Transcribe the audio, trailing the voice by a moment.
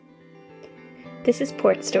This is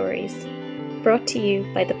Port Stories, brought to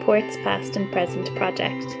you by the Ports Past and Present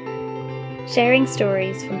project, sharing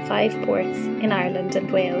stories from 5 ports in Ireland and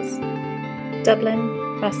Wales: Dublin,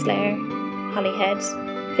 Rosslare, Holyhead,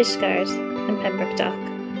 Fishguard and Pembroke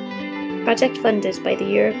Dock. Project funded by the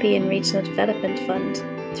European Regional Development Fund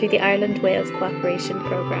through the Ireland-Wales Cooperation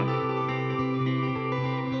Programme.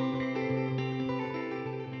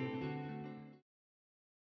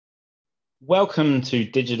 Welcome to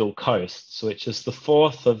Digital Coasts, which is the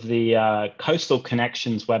 4th of the Coastal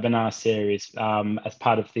Connections webinar series as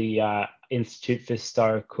part of the Institute for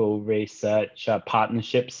Historical Research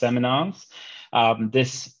partnership seminars.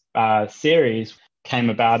 This series came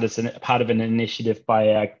about as part of an initiative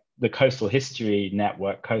by the Coastal History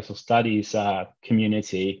Network, Coastal Studies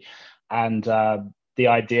community, and the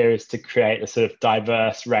idea is to create a sort of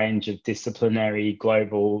diverse range of disciplinary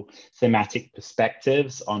global thematic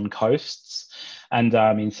perspectives on coasts. And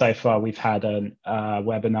so far we've had a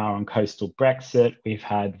webinar on coastal Brexit, we've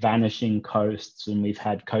had vanishing coasts, and we've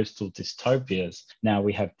had coastal dystopias. Now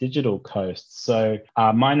we have digital coasts. So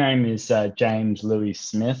my name is James Louis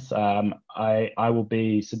Smith. I will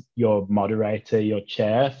be your moderator, your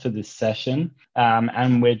chair for this session.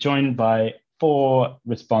 And we're joined by 4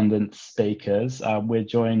 respondent speakers. We're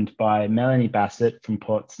joined by Melanie Bassett from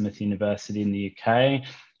Portsmouth University in the UK,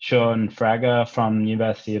 Sean Frager from the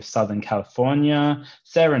University of Southern California,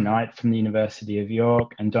 Sarah Knight from the University of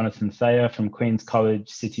York, and Jonathan Thayer from Queen's College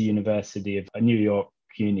City University of New York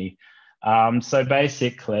Uni. So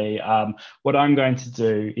basically, what I'm going to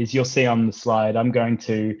do is, you'll see on the slide, I'm going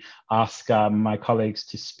to ask my colleagues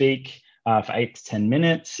to speak for 8 to 10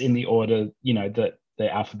 minutes in the order, that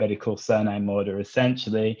the alphabetical surname order,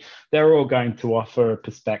 essentially. They're all going to offer a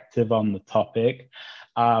perspective on the topic.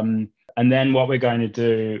 And then what we're going to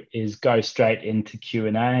do is go straight into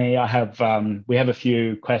Q&A. We have a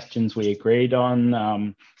few questions we agreed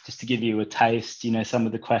on. Just to give you a taste, some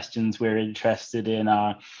of the questions we're interested in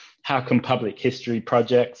are: how can public history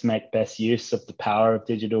projects make best use of the power of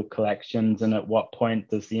digital collections, and at what point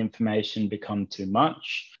does the information become too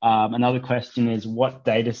much? Another question is: what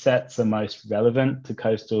data sets are most relevant to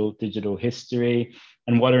coastal digital history,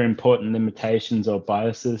 and what are important limitations or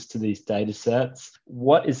biases to these data sets?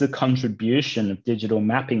 What is the contribution of digital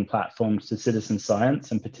mapping platforms to citizen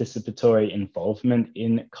science and participatory involvement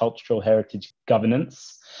in cultural heritage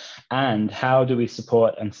governance? And how do we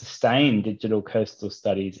support and sustain digital coastal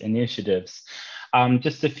studies initiatives?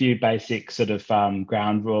 Just a few basic sort of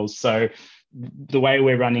ground rules. So the way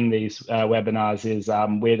we're running these webinars is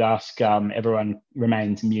we'd ask everyone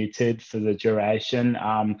remains muted for the duration.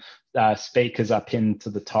 Speakers are pinned to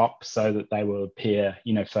the top so that they will appear,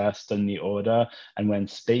 first in the order and when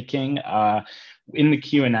speaking. In the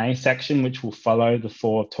Q&A section, which will follow the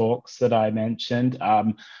 4 talks that I mentioned,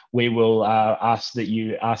 we will ask that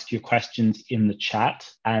you ask your questions in the chat,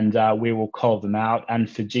 and we will call them out. And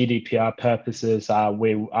for GDPR purposes, I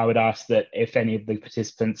would ask that if any of the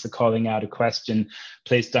participants are calling out a question,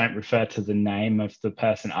 please don't refer to the name of the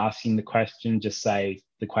person asking the question, just say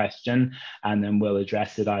the question, and then we'll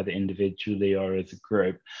address it either individually or as a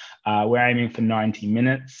group. We're aiming for 90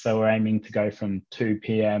 minutes, so we're aiming to go from 2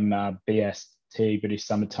 p.m. BST, British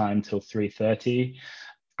Summer Time, till 3:30.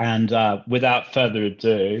 And without further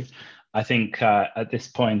ado, I think at this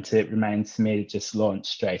point it remains for me to just launch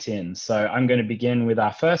straight in. So I'm going to begin with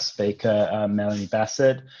our first speaker, Melanie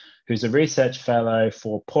Bassett, who's a research fellow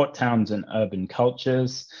for port towns and urban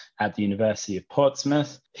cultures at the University of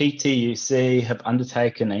Portsmouth. PTUC have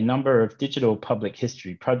undertaken a number of digital public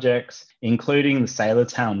history projects, including the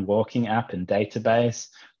Sailortown Walking app and database,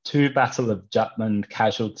 2 Battle of Jutland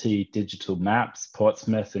casualty digital maps,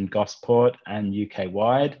 Portsmouth and Gosport and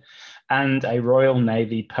UK-wide, and a Royal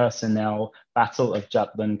Navy personnel Battle of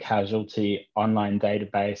Jutland casualty online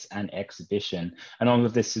database and exhibition. And all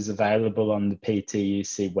of this is available on the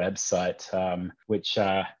PTUC website, which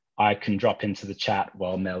I can drop into the chat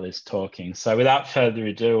while Mel is talking. So without further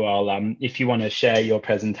ado, I'll, if you want to share your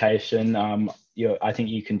presentation, I think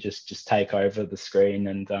you can just take over the screen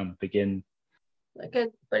and begin. Okay,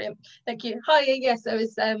 brilliant. Thank you. Hi, yes, so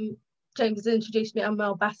as James has introduced me, I'm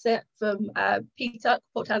Mel Bassett from PTUC,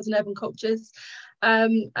 Port Towns and Urban Cultures,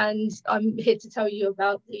 and I'm here to tell you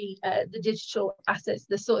about the digital assets,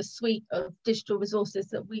 the sort of suite of digital resources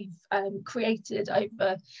that we've created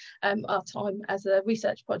over our time as a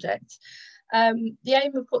research project. The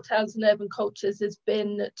aim of Port Towns and Urban Cultures has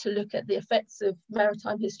been to look at the effects of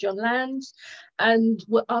maritime history on land, and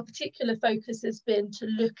our particular focus has been to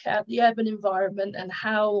look at the urban environment and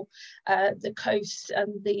how the coast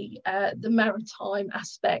and the maritime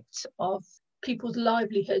aspect of people's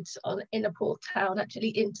livelihoods in a port town actually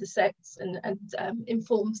intersects and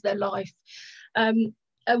informs their life.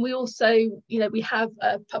 And we also, you know, we have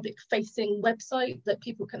a public facing website that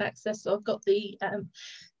people can access. So I've got the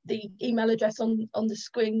email address on the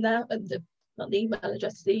screen there, and not the email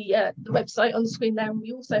address, the website on the screen there. And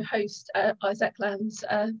we also host Isaac Land's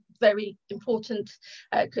very important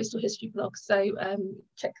coastal history blog. So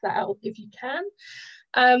check that out if you can.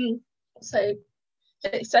 So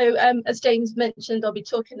as James mentioned, I'll be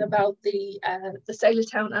talking about the Sailor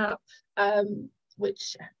Town app,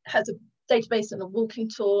 which has a database and a walking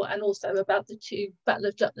tour, and also about the 2 Battle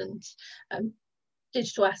of Jutland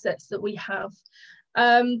digital assets that we have.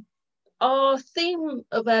 Our theme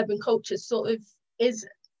of urban culture sort of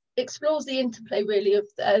explores the interplay really of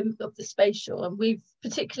the spatial, and we've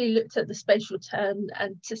particularly looked at the spatial turn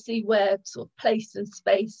and to see where sort of place and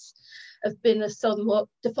space have been a somewhat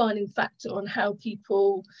defining factor on how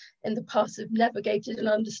people in the past have navigated and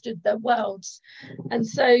understood their worlds. And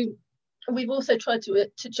so we've also tried to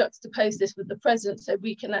juxtapose this with the present, so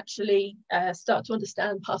we can actually start to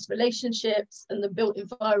understand past relationships and the built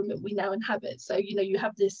environment we now inhabit. So, you know, you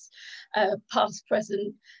have this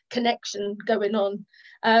past-present connection going on.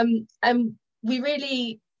 And we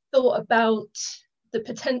really thought about the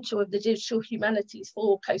potential of the digital humanities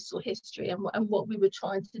for coastal history and what we were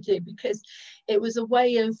trying to do, because it was a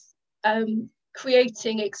way of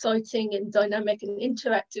creating exciting and dynamic and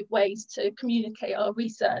interactive ways to communicate our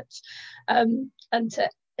research, and to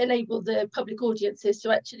enable the public audiences to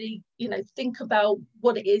actually, you know, think about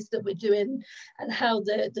what it is that we're doing and how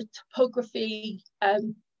the topography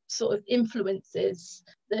sort of influences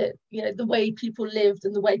the way people lived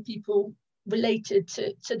and the way people related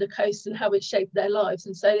to the coast and how it shaped their lives.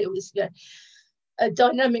 And so it was a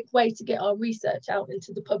dynamic way to get our research out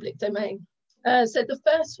into the public domain. So the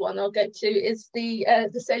first one I'll go to is the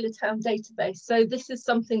Sailor Town database. So this is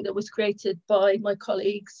something that was created by my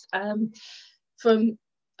colleagues. From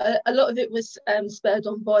a lot of it was spurred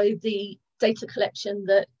on by the data collection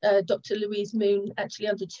that Dr. Louise Moon actually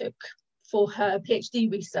undertook for her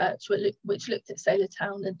PhD research, which looked at Sailor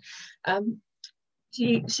Town, and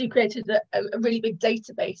she created a really big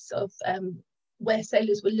database of where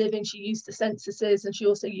sailors were living. She used the censuses, and she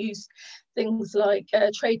also used things like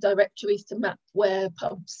trade directories to map where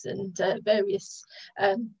pubs and various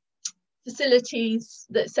facilities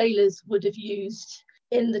that sailors would have used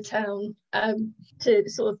in the town, to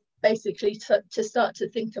sort of basically to start to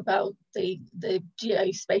think about the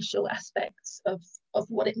geospatial aspects of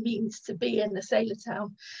what it means to be in the sailor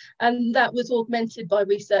town. And that was augmented by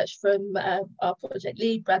research from our project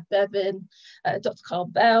lead, Brad Bevan, Dr. Carl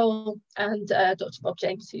Bell, and Dr. Bob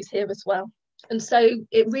James, who's here as well. And so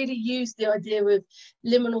it really used the idea of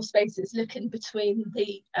liminal spaces, looking between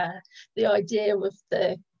the idea of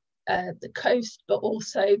the coast, but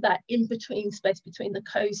also that in-between space between the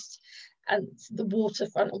coast and the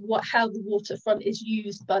waterfront, and how the waterfront is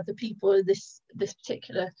used by the people of this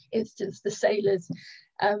particular instance, the sailors.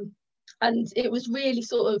 And it was really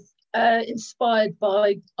sort of inspired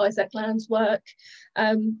by Isaac Land's work.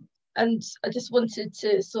 And I just wanted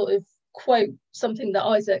to sort of quote something that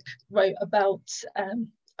Isaac wrote about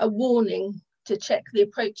a warning to check the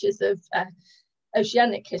approaches of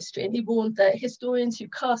oceanic history. And he warned that historians who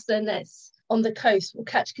cast their nets on the coast will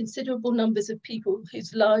catch considerable numbers of people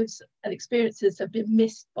whose lives and experiences have been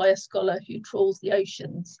missed by a scholar who trawls the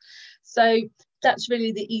oceans. So that's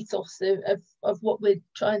really the ethos of what we're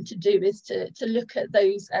trying to do, is to look at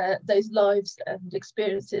those lives and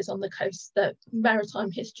experiences on the coast that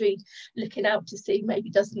maritime history, looking out to sea, maybe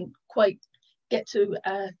doesn't quite get to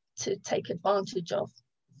take advantage of.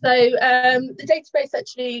 So the database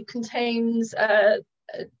actually contains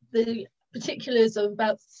the particulars of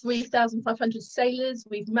about 3,500 sailors.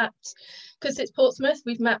 We've mapped, because it's Portsmouth,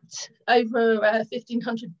 we've mapped over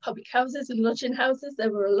 1,500 public houses and lodging houses. There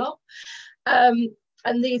were a lot.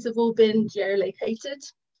 And these have all been geolocated.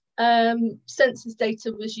 Census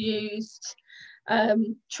data was used,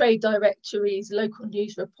 trade directories, local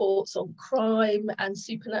news reports on crime and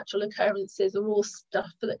supernatural occurrences are all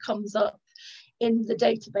stuff that comes up in the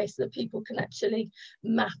database that people can actually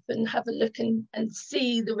map and have a look and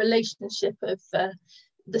see the relationship of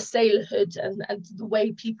the sailorhood and the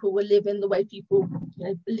way people were living, the way people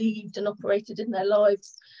believed and operated in their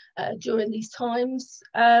lives during these times.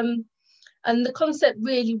 And the concept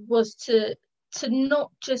really was to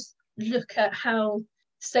not just look at how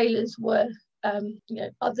sailors were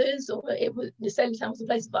others, or the sailor town was a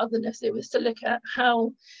place of otherness. It was to look at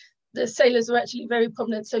how the sailors were actually very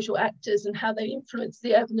prominent social actors and how they influenced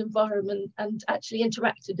the urban environment and actually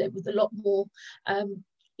interacted it with a lot more, a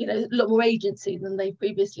lot more agency than they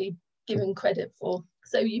previously given credit for.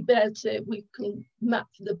 So we can map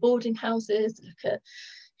the boarding houses, look at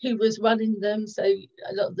who was running them. So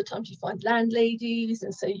a lot of the times you find landladies,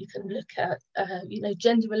 and so you can look at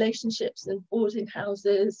gender relationships in boarding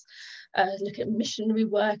houses, look at missionary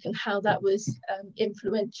work and how that was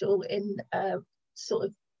influential in sort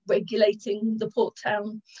of regulating the port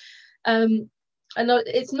town. And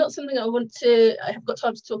it's not something I have got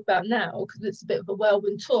time to talk about now because it's a bit of a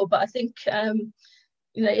whirlwind tour, but I think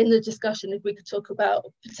in the discussion, if we could talk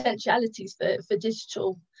about potentialities for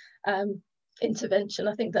digital intervention,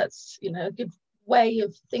 I think that's a good way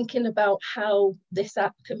of thinking about how this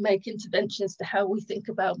app can make interventions to how we think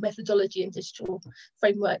about methodology and digital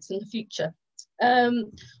frameworks in the future.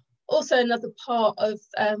 Also, another part of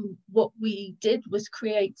what we did was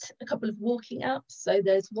create a couple of walking apps. So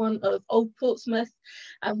there's one of Old Portsmouth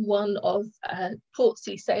and one of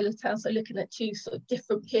Portsea Sailortown. So looking at two sort of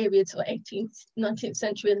different periods, or 18th, 19th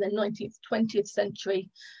century and then 19th, 20th century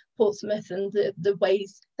Portsmouth, and the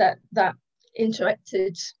ways that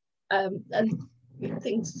interacted and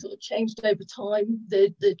things sort of changed over time.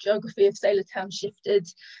 The geography of Sailortown shifted,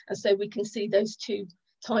 and so we can see those two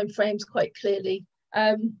time frames quite clearly.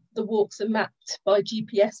 The walks are mapped by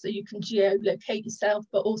GPS, so you can geolocate yourself,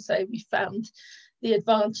 but also we found the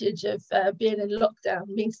advantage of being in lockdown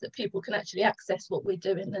means that people can actually access what we're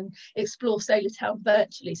doing and explore Sailortown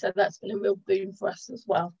virtually, so that's been a real boon for us as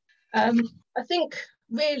well. I think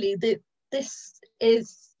really that this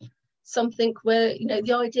is something where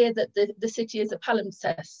the idea that the city is a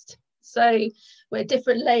palimpsest, so where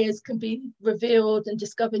different layers can be revealed and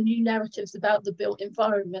discover new narratives about the built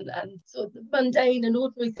environment, and sort of the mundane and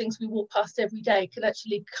ordinary things we walk past every day can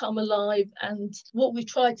actually come alive. And what we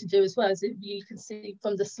tried to do as well, as you can see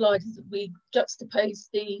from the slide, is that we juxtapose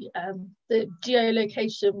the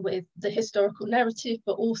geolocation with the historical narrative,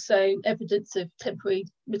 but also evidence of contemporary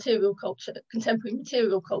material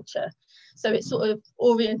culture. So it sort of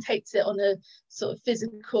orientates it on a sort of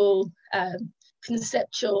physical,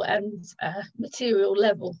 conceptual and material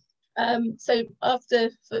level. So for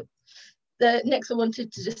the next I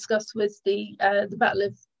wanted to discuss was the Battle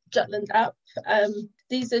of Jutland app.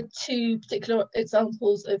 These are two particular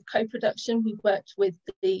examples of co-production. We worked with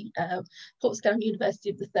the Portsdown University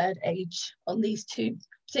of the Third Age on these two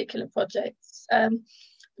particular projects. The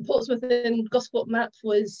Portsmouth and Gosport map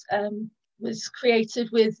was created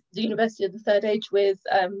with the University of the Third Age with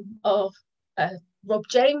our Rob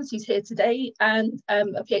James, who's here today, and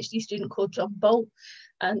a PhD student called John Bolt.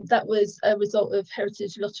 And that was a result of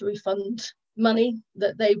Heritage Lottery Fund money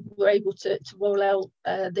that they were able to roll out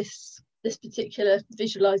this particular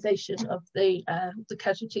visualization of the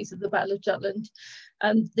casualties of the Battle of Jutland.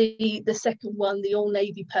 And the second one, the All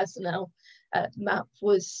Navy personnel map,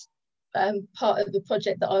 was part of the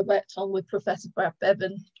project that I worked on with Professor Brad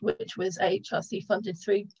Bevan, which was HRC funded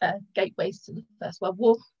through Gateways to the First World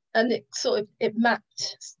War. And it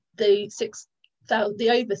mapped the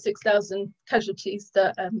over 6,000 casualties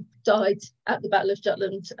that died at the Battle of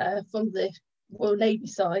Jutland from the Royal Navy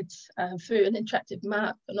side through an interactive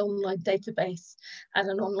map, an online database, and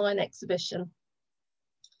an online exhibition.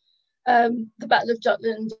 The Battle of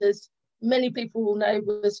Jutland, as many people will know,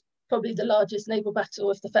 was probably the largest naval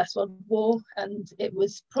battle of the First World War, and it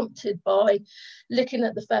was prompted by looking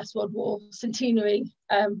at the First World War centenary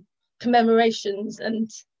commemorations,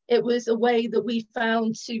 and it was a way that we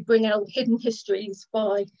found to bring out hidden histories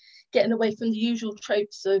by getting away from the usual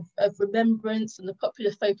tropes of remembrance and the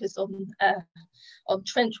popular focus on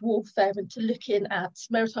trench warfare, and to looking at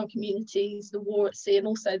maritime communities, the war at sea, and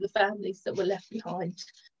also the families that were left behind.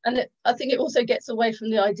 And I think it also gets away from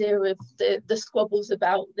the idea of the squabbles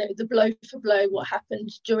about the blow for blow, what happened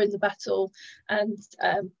during the battle, and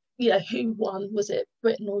who won, was it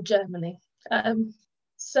Britain or Germany?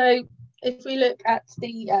 So if we look at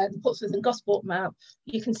the Portsmouth and Gosport map,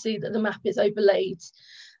 you can see that the map is overlaid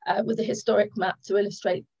with a historic map to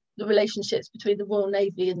illustrate the relationships between the Royal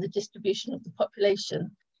Navy and the distribution of the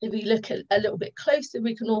population. If we look at a little bit closer,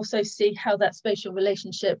 we can also see how that spatial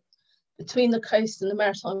relationship between the coast and the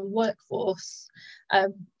maritime workforce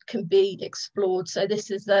can be explored. So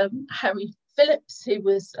this is Harry Phillips, who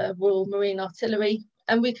was Royal Marine Artillery,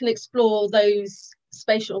 and we can explore those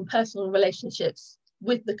spatial and personal relationships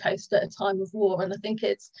with the coast at a time of war. And I think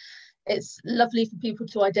it's lovely for people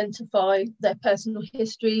to identify their personal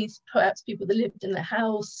histories, perhaps people that lived in their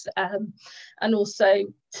house, and also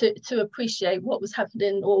to appreciate what was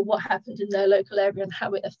happening or what happened in their local area and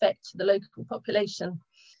how it affects the local population.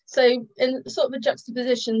 So in sort of a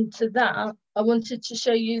juxtaposition to that, I wanted to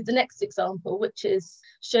show you the next example, which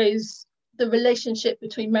shows the relationship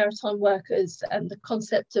between maritime workers and the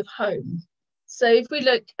concept of home. So if we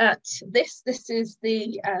look at this is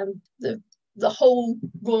the whole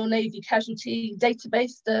Royal Navy casualty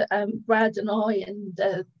database that Brad and I and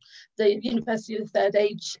the University of the Third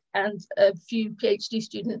Age and a few PhD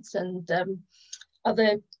students and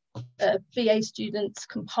other BA students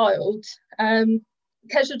compiled.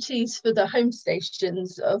 Casualties for the home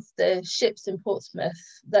stations of the ships in Portsmouth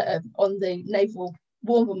that are on the Naval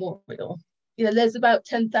War Memorial. There's about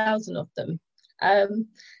 10,000 of them. And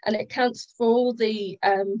it counts for all the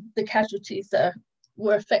casualties that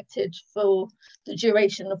were affected for the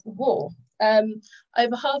duration of the war.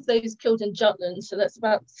 Over half those killed in Jutland, so that's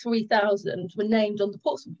about 3,000, were named on the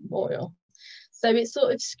Portsmouth Memorial. So it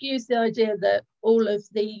sort of skews the idea that all of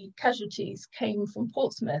the casualties came from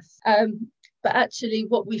Portsmouth. But actually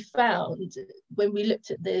what we found when we looked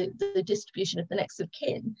at the distribution of the next of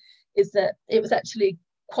kin is that it was actually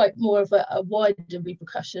quite more of a wider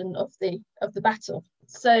repercussion of the battle.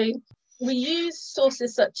 So we use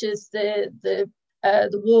sources such as the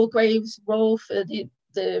War Graves roll for the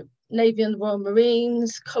Navy and the Royal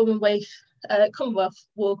Marines, Commonwealth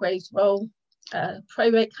War Graves roll,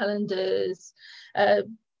 probate calendars,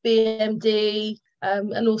 BMD,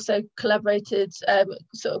 and also corroborated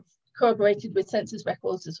with census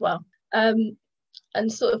records as well, and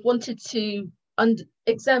sort of wanted to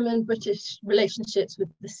examine British relationships with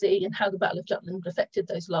the sea and how the Battle of Jutland affected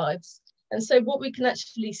those lives. And so what we can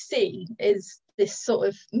actually see is this sort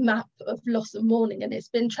of map of loss and mourning, and it's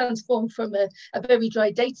been transformed from a very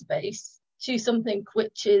dry database to something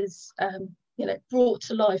which is brought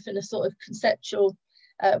to life in a sort of conceptual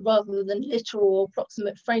rather than literal or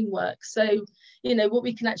proximate framework. So, what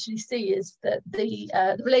we can actually see is that the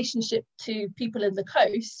relationship to people in the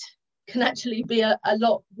coast can actually be a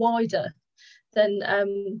lot wider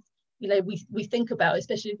than we think about,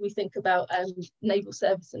 especially if we think about naval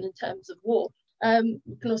service and in terms of war.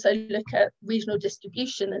 We can also look at regional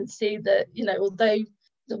distribution and see that, although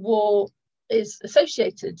the war is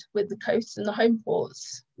associated with the coast and the home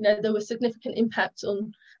ports, there was significant impact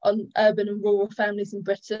on urban and rural families in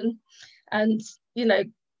Britain. And,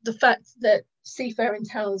 the fact that seafaring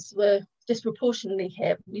towns were disproportionately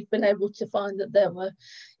hit, we've been able to find that there were,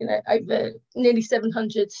 over nearly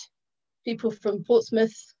 700 people from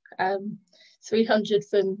Portsmouth, 300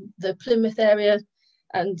 from the Plymouth area,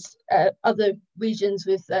 and other regions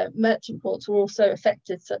with merchant ports were also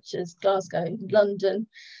affected, such as Glasgow, London,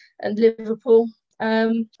 and Liverpool.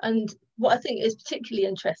 And what I think is particularly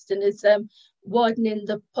interesting is widening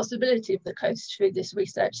the possibility of the coast through this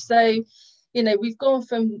research. So, we've gone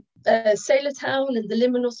from sailor town and the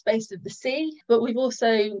liminal space of the sea, but we've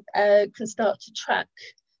also can start to track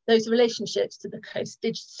those relationships to the coast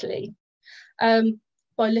digitally.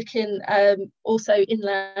 By looking also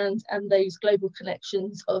inland and those global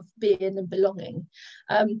connections of being and belonging.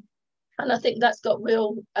 And I think that's got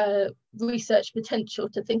real research potential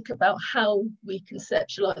to think about how we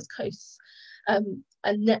conceptualise coasts and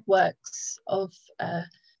networks of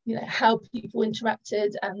how people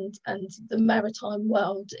interacted and the maritime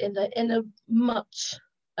world in a much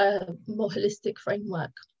more holistic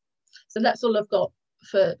framework. So that's all I've got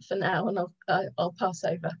for now, and I'll pass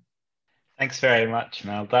over. Thanks very much,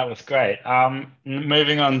 Mel. That was great.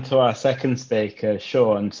 Moving on to our second speaker,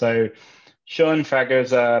 Sean. So Sean Frager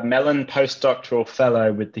is a Mellon postdoctoral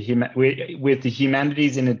fellow with the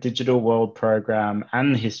Humanities in a Digital World program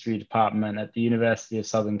and the History Department at the University of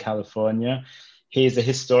Southern California. He is a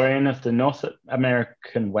historian of the North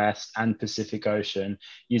American West and Pacific Ocean,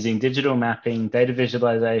 using digital mapping, data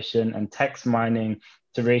visualization, and text mining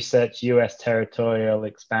to research US territorial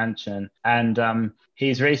expansion. And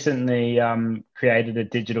he's recently created a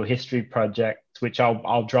digital history project, which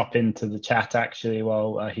I'll drop into the chat actually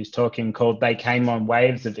while he's talking, called They Came on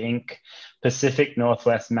Waves of Ink, Pacific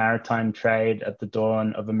Northwest Maritime Trade at the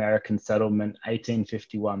Dawn of American Settlement,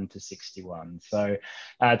 1851 to 61. So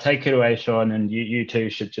take it away, Sean, and you two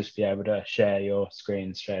should just be able to share your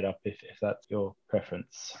screen straight up if that's your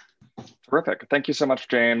preference. Terrific. Thank you so much,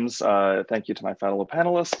 James. Thank you to my fellow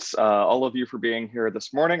panelists, all of you for being here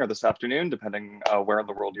this morning or this afternoon, depending where in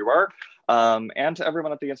the world you are, and to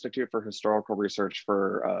everyone at the Institute for Historical Research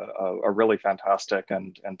for a really fantastic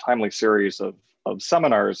and timely series of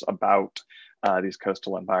seminars about these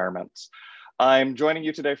coastal environments. I'm joining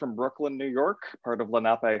you today from Brooklyn, New York, part of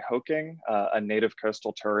Lenape-Hoking, a native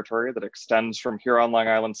coastal territory that extends from Huron, Long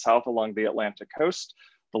Island south along the Atlantic coast.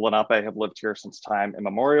 The Lenape have lived here since time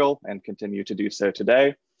immemorial and continue to do so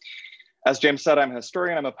today. As James said, I'm a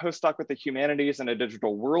historian. I'm a postdoc with the Humanities and a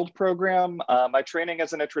Digital World program. My training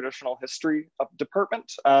is in a traditional history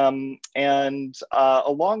department. Along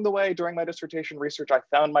the way, during my dissertation research, I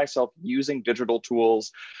found myself using digital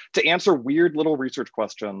tools to answer weird little research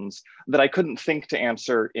questions that I couldn't think to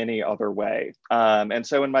answer any other way. And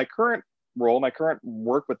so in my current role, my current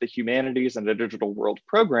work with the Humanities and the Digital World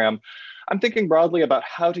program, I'm thinking broadly about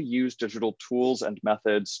how to use digital tools and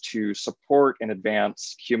methods to support and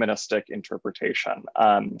advance humanistic interpretation.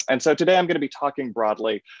 And so today I'm going to be talking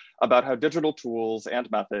broadly about how digital tools and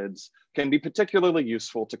methods can be particularly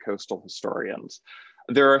useful to coastal historians.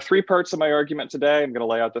 There are three parts of my argument today. I'm going to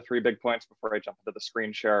lay out the three big points before I jump into the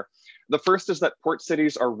screen share. The first is that port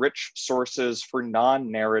cities are rich sources for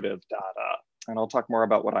non-narrative data. And I'll talk more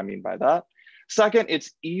about what I mean by that. Second,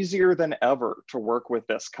 it's easier than ever to work with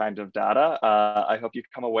this kind of data. I hope you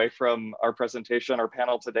come away from our presentation, our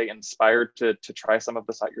panel today, inspired to try some of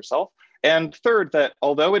this out yourself. And third, that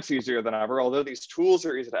although it's easier than ever, although these tools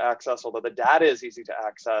are easy to access, although the data is easy to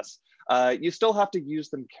access, you still have to use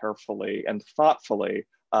them carefully and thoughtfully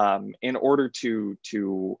in order to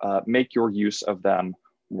make your use of them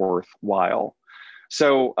worthwhile.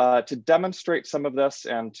 So to demonstrate some of this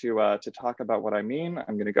and to talk about what I mean,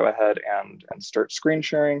 I'm going to go ahead and start screen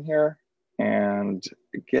sharing here and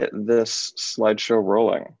get this slideshow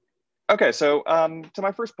rolling. Okay, so to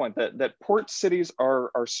my first point, that port cities are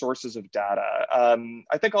sources of data.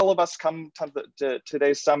 I think all of us come to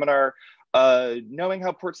today's seminar knowing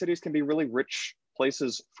how port cities can be really rich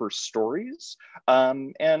places for stories.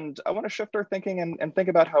 And I want to shift our thinking and think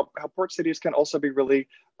about how port cities can also be really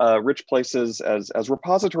rich places as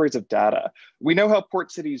repositories of data. We know how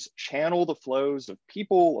port cities channel the flows of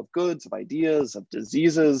people, of goods, of ideas, of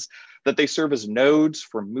diseases, that they serve as nodes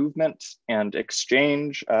for movement and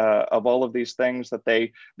exchange of all of these things, that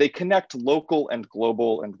they connect local and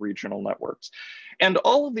global and regional networks. And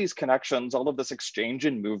all of these connections, all of this exchange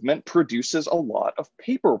and movement produces a lot of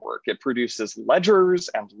paperwork. It produces ledgers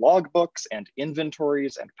and logbooks and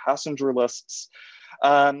inventories and passenger lists.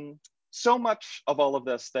 So much of all of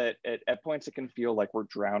this that at points it can feel like we're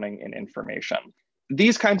drowning in information.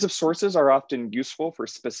 These kinds of sources are often useful for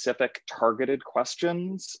specific targeted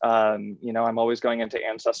questions. You know, I'm always going into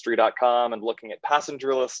ancestry.com and looking at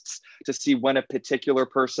passenger lists to see when a particular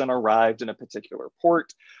person arrived in a particular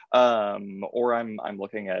port, or I'm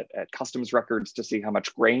looking at customs records to see how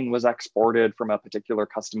much grain was exported from a particular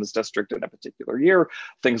customs district in a particular year,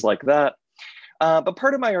 things like that. But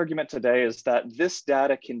part of my argument today is that this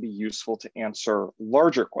data can be useful to answer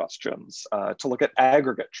larger questions, to look at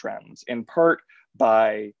aggregate trends, in part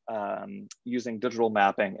by using digital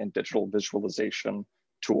mapping and digital visualization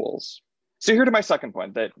tools. So here to my second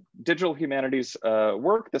point, that digital humanities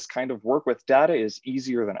work, this kind of work with data, is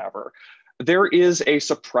easier than ever. There is a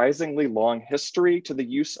surprisingly long history to the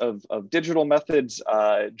use of digital methods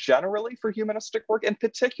generally for humanistic work, and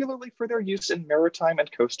particularly for their use in maritime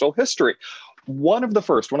and coastal history. One of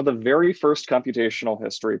the very first computational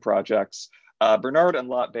history projects, Bernard and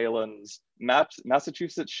Lot Balin's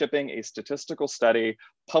Massachusetts Shipping, a Statistical Study,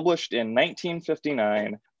 published in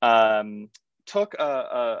 1959, took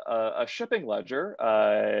a shipping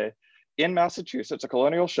ledger in Massachusetts, a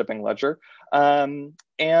colonial shipping ledger,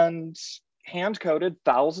 and hand-coded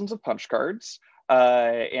thousands of punch cards,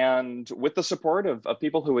 and with the support of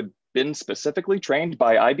people who had been specifically trained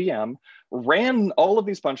by IBM, ran all of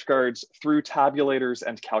these punch cards through tabulators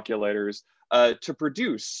and calculators to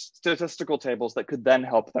produce statistical tables that could then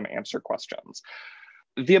help them answer questions.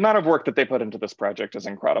 The amount of work that they put into this project is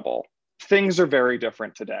incredible. Things are very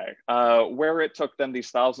different today. Where it took them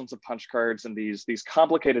these thousands of punch cards and these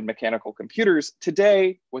complicated mechanical computers,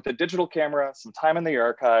 today, with a digital camera, some time in the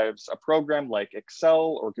archives, a program like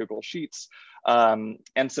Excel or Google Sheets, and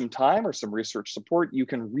some time or some research support, you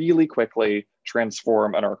can really quickly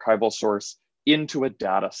transform an archival source into a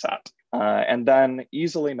data set, and then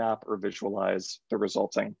easily map or visualize the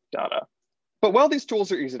resulting data. But while these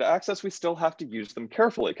tools are easy to access, we still have to use them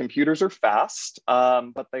carefully. Computers are fast,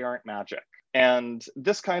 but they aren't magic. And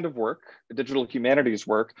this kind of work, digital humanities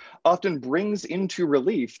work, often brings into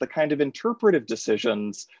relief the kind of interpretive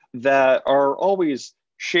decisions that are always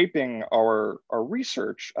shaping our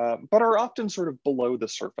research, but are often sort of below the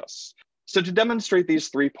surface. So to demonstrate these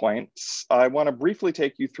 3 points, I want to briefly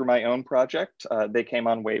take you through my own project. They came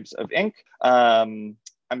on Waves of Ink.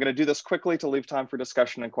 I'm going to do this quickly to leave time for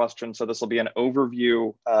discussion and questions. So this will be an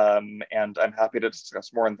overview, and I'm happy to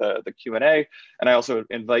discuss more in the Q&A. And I also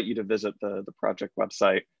invite you to visit the project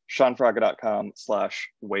website,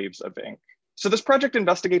 seanfraga.com/waves of ink. So this project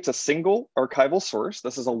investigates a single archival source.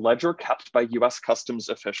 This is a ledger kept by US Customs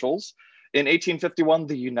officials. In 1851,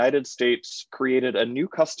 the United States created a new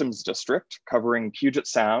customs district covering Puget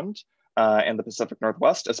Sound and the Pacific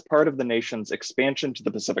Northwest as part of the nation's expansion to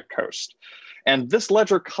the Pacific coast. And this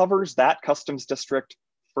ledger covers that customs district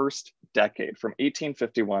first decade from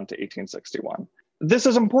 1851 to 1861. This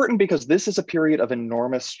is important because this is a period of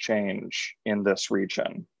enormous change in this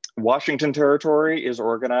region. Washington Territory is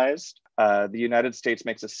organized. The United States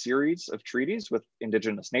makes a series of treaties with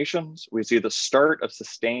indigenous nations. We see the start of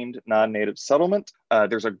sustained non-native settlement.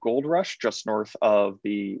 There's a gold rush just north of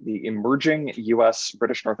the emerging US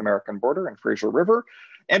British North American border in Fraser River.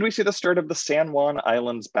 And we see the start of the San Juan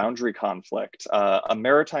Islands boundary conflict, a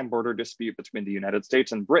maritime border dispute between the United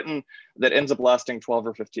States and Britain that ends up lasting 12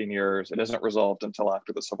 or 15 years. It isn't resolved until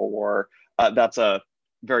after the Civil War. That's a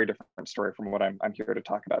very different story from what I'm here to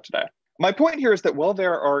talk about today. My point here is that while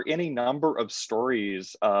there are any number of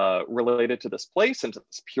stories related to this place and to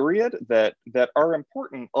this period that are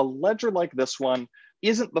important, a ledger like this one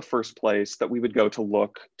isn't the first place that we would go to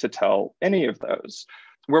look to tell any of those.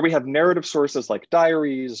 Where we have narrative sources like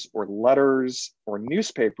diaries or letters or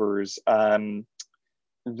newspapers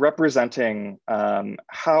representing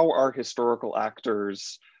how our historical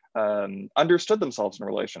actors understood themselves in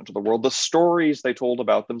relation to the world, the stories they told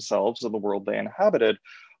about themselves and the world they inhabited,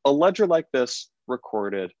 a ledger like this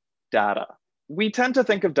recorded data. We tend to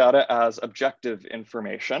think of data as objective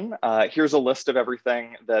information. Here's a list of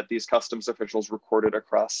everything that these customs officials recorded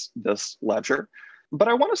across this ledger. But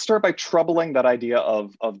I want to start by troubling that idea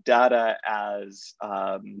of data as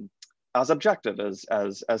objective,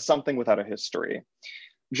 as something without a history.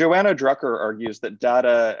 Joanna Drucker argues that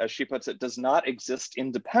data, as she puts it, does not exist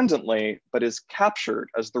independently, but is captured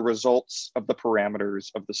as the results of the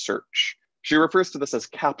parameters of the search. She refers to this as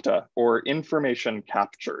CAPTA, or information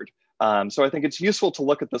captured. So I think it's useful to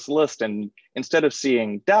look at this list and instead of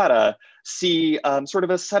seeing data, see sort of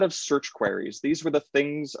a set of search queries. These were the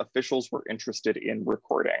things officials were interested in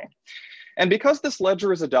recording. And because this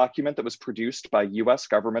ledger is a document that was produced by US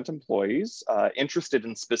government employees interested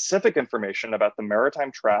in specific information about the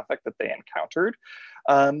maritime traffic that they encountered,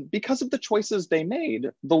 because of the choices they made,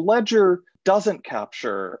 the ledger doesn't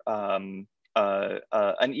capture an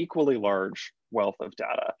equally large wealth of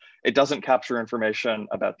data. It doesn't capture information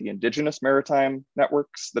about the indigenous maritime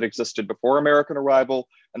networks that existed before American arrival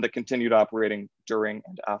and that continued operating during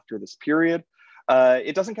and after this period.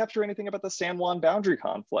 It doesn't capture anything about the San Juan boundary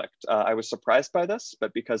conflict. I was surprised by this,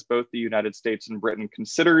 but because both the United States and Britain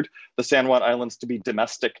considered the San Juan Islands to be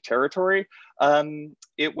domestic territory,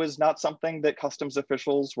 it was not something that customs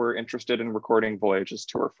officials were interested in recording voyages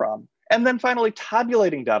to or from. And then finally,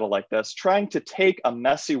 tabulating data like this, trying to take a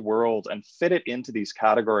messy world and fit it into these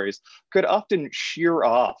categories could often shear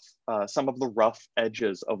off some of the rough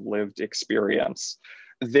edges of lived experience.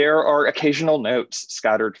 There are occasional notes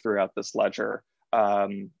scattered throughout this ledger.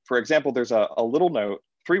 For example, there's a little note,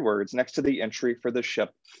 3 words, next to the entry for the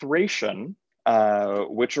ship Thracian,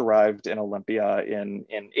 which arrived in Olympia in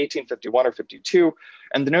 1851 or 52.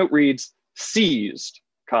 And the note reads, seized,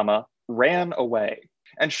 comma, ran away.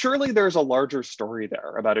 And surely there's a larger story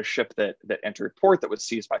there about a ship that entered port, that was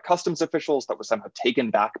seized by customs officials, that was somehow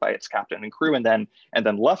taken back by its captain and crew and then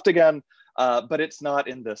left again. But it's not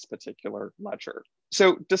in this particular ledger.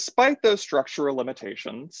 So despite those structural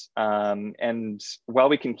limitations, and while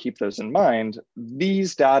we can keep those in mind,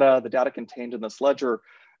 these data, the data contained in this ledger,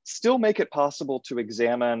 still make it possible to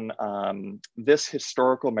examine this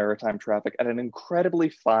historical maritime traffic at an incredibly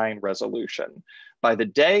fine resolution by the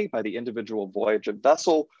day, by the individual voyage of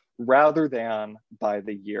vessel, rather than by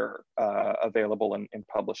the year available in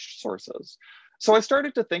published sources. So I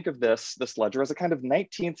started to think of this ledger as a kind of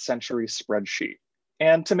 19th century spreadsheet.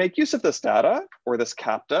 And to make use of this data, or this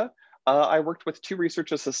CAPTA, I worked with 2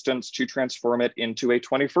 research assistants to transform it into a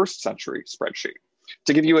 21st century spreadsheet.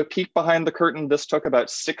 To give you a peek behind the curtain, this took about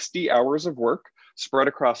 60 hours of work spread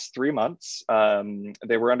across 3 months.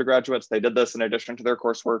 They were undergraduates. They did this in addition to their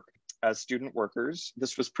coursework as student workers.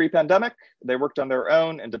 This was pre-pandemic. They worked on their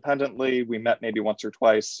own independently. We met maybe once or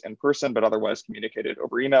twice in person, but otherwise communicated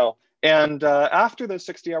over email. And after those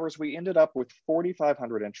 60 hours, we ended up with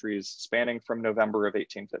 4,500 entries spanning from November of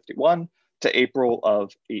 1851 to April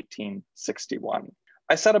of 1861.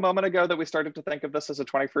 I said a moment ago that we started to think of this as a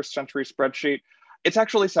 21st century spreadsheet. It's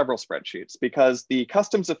actually several spreadsheets because the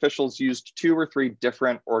customs officials used 2 or 3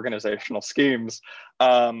 different organizational schemes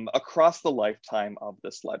across the lifetime of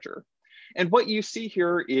this ledger. And what you see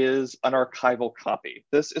here is an archival copy.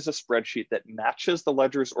 This is a spreadsheet that matches the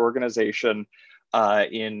ledger's organization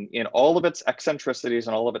in all of its eccentricities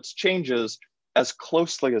and all of its changes as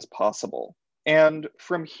closely as possible. And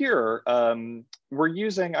from here, I'm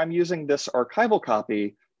using this archival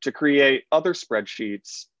copy to create other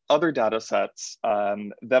spreadsheets, other data sets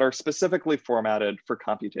that are specifically formatted for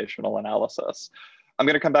computational analysis. I'm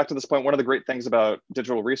going to come back to this point. One of the great things about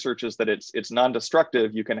digital research is that it's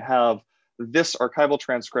non-destructive. You can have this archival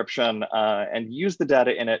transcription and use the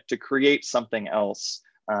data in it to create something else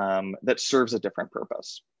that serves a different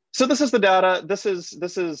purpose. So this is the data. This is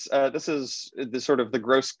the sort of the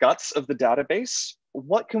gross guts of the database.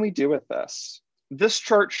 What can we do with this? This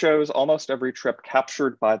chart shows almost every trip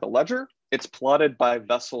captured by the ledger. It's plotted by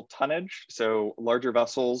vessel tonnage. So larger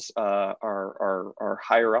vessels are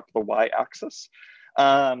higher up the y-axis,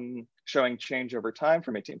 showing change over time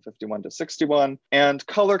from 1851 to 61, and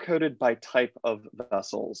color-coded by type of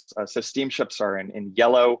vessels. So steamships are in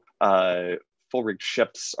yellow, full-rigged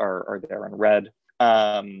ships are there in red.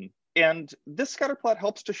 And this scatter plot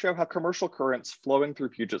helps to show how commercial currents flowing through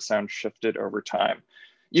Puget Sound shifted over time.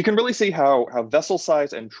 You can really see how vessel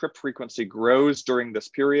size and trip frequency grows during this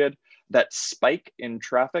period. That spike in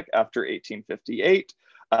traffic after 1858,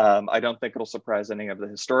 I don't think it'll surprise any of the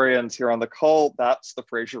historians here on the call, that's the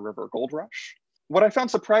Fraser River Gold Rush. What I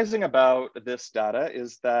found surprising about this data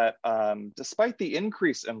is that despite the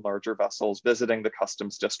increase in larger vessels visiting the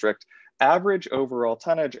customs district, average overall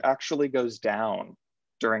tonnage actually goes down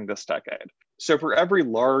during this decade. So for every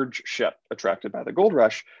large ship attracted by the gold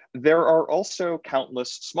rush, there are also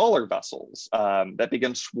countless smaller vessels that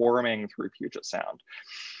begin swarming through Puget Sound.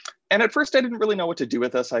 And at first I didn't really know what to do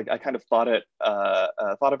with this. I kind of thought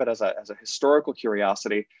of it as a historical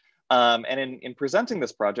curiosity. And in presenting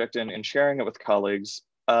this project and sharing it with colleagues,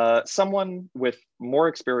 someone with more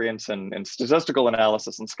experience in statistical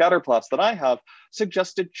analysis and scatter plots than I have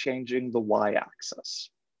suggested changing the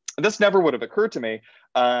y-axis. This never would have occurred to me.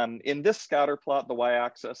 In this scatter plot, the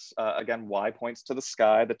y-axis, again, y points to the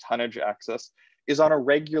sky, the tonnage axis, is on a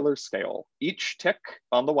regular scale. Each tick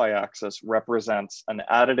on the y-axis represents an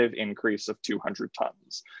additive increase of 200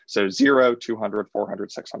 tons. So 0, 200,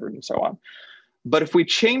 400, 600, and so on. But if we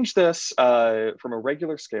change this from a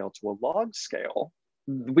regular scale to a log scale,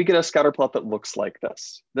 we get a scatter plot that looks like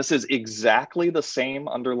this. This is exactly the same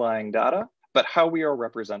underlying data, but how we are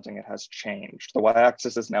representing it has changed. The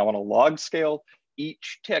y-axis is now on a log scale.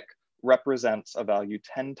 Each tick represents a value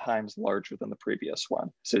 10 times larger than the previous one.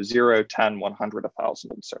 So 0, 10, 100,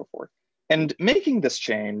 1,000, and so forth. And making this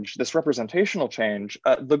change, this representational change,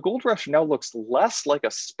 the gold rush now looks less like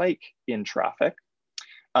a spike in traffic,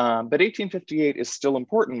 but 1858 is still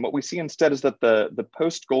important. What we see instead is that the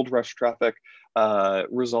post-gold rush traffic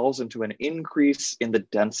resolves into an increase in the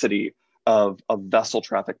density of vessel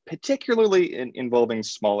traffic, particularly involving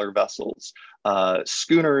smaller vessels,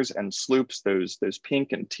 schooners and sloops, those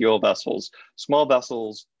pink and teal vessels, small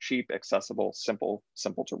vessels, cheap, accessible, simple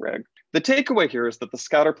to rig. The takeaway here is that the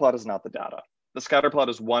scatter plot is not the data. The scatter plot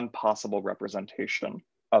is one possible representation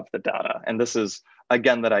of the data. And this is,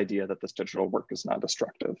 again, that idea that this digital work is not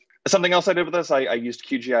destructive. Something else I did with this, I used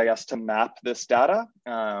QGIS to map this data.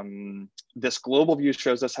 This global view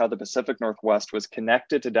shows us how the Pacific Northwest was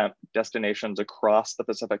connected to destinations across the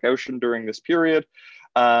Pacific Ocean during this period,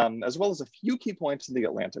 as well as a few key points in the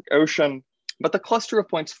Atlantic Ocean. But the cluster of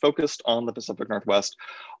points focused on the Pacific Northwest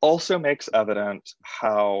also makes evident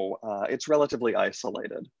how it's relatively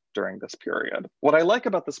isolated during this period. What I like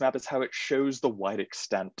about this map is how it shows the wide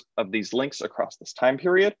extent of these links across this time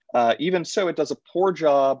period. Even so, it does a poor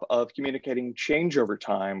job of communicating change over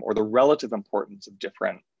time or the relative importance of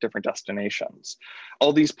different destinations.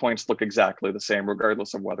 All these points look exactly the same,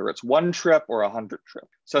 regardless of whether it's one trip or 100 trips.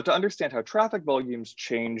 So to understand how traffic volumes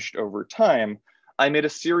changed over time, I made a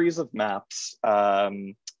series of maps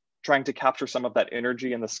trying to capture some of that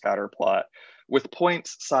energy in the scatter plot with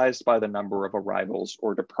points sized by the number of arrivals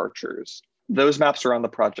or departures. Those maps are on the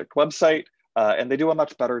project website, and they do a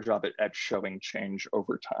much better job at showing change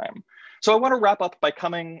over time. So I want to wrap up by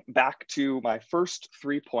coming back to my first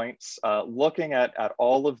 3 points, looking at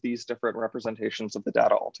all of these different representations of the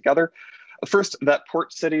data altogether. First, that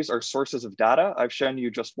port cities are sources of data. I've shown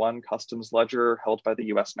you just one customs ledger held by the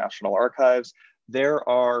US National Archives. There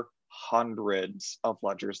are hundreds of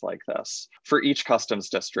ledgers like this for each customs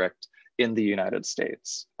district in the United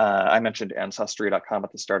States. I mentioned Ancestry.com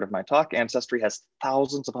at the start of my talk. Ancestry has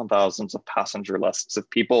thousands upon thousands of passenger lists of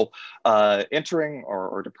people entering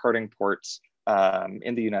or departing ports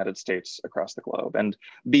in the United States across the globe. And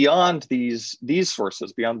beyond these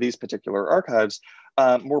sources, beyond these particular archives,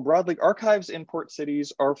 more broadly, archives in port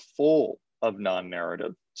cities are full of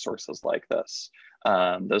non-narrative sources like this.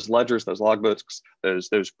 Those ledgers, those logbooks,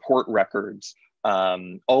 those port records,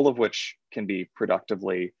 all of which can be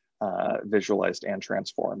productively visualized and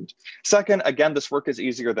transformed. Second, again, this work is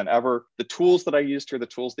easier than ever. The tools that I used here, the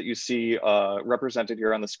tools that you see represented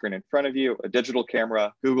here on the screen in front of you, a digital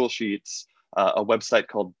camera, Google Sheets, a website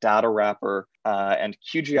called Data Wrapper, and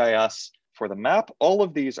QGIS for the map. All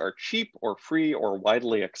of these are cheap or free or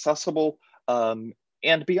widely accessible.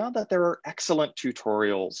 And beyond that, there are excellent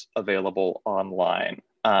tutorials available online.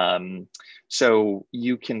 So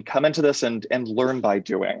you can come into this and learn by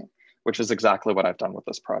doing, which is exactly what I've done with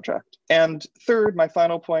this project. And third, my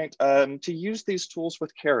final point, to use these tools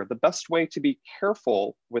with care. The best way to be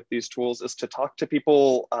careful with these tools is to talk to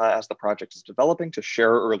people as the project is developing, to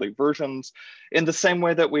share early versions in the same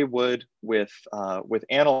way that we would with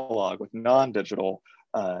analog, with non-digital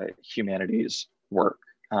humanities work.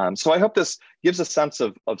 So I hope this gives a sense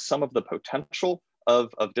of some of the potential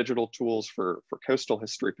of digital tools for coastal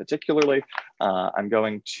history particularly. I'm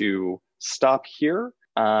going to stop here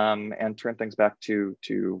and turn things back to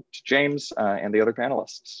James and the other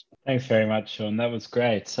panelists. Thanks very much, Sean. That was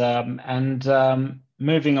great.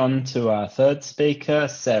 Moving on to our third speaker,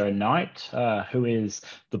 Sarah Knight, who is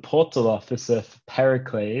the Portal Officer for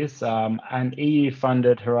Pericles, an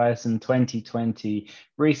EU-funded Horizon 2020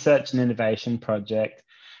 research and innovation project.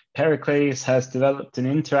 Pericles has developed an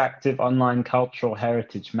interactive online cultural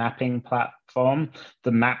heritage mapping platform,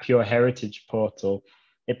 the Map Your Heritage portal.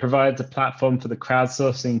 It provides a platform for the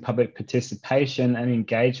crowdsourcing, public participation and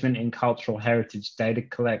engagement in cultural heritage data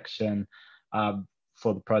collection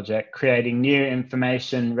for the project, creating new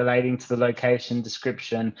information relating to the location,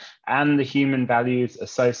 description, and the human values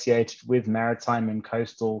associated with maritime and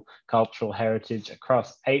coastal cultural heritage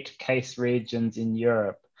across 8 case regions in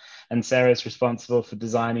Europe. And Sarah is responsible for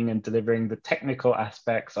designing and delivering the technical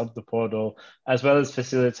aspects of the portal, as well as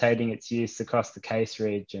facilitating its use across the case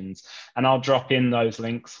regions. And I'll drop in those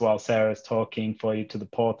links while Sarah's talking for you to the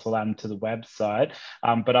portal and to the website.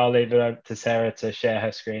 But I'll leave it over to Sarah to share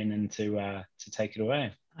her screen and to take it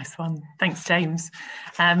away. Nice one. Thanks, James.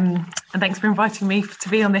 And thanks for inviting me to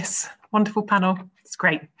be on this wonderful panel. It's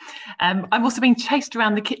great. I'm also being chased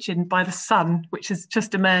around the kitchen by the sun, which has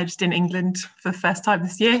just emerged in England for the first time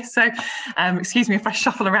this year. So excuse me if I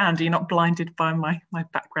shuffle around, you're not blinded by my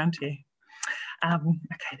background here.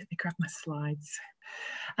 Okay, let me grab my slides.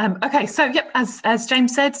 Okay, so yep, as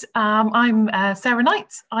James said, I'm Sarah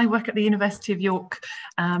Knight. I work at the University of York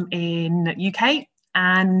in UK.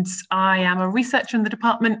 And I am a researcher in the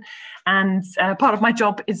department, and part of my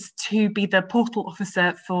job is to be the portal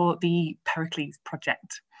officer for the Pericles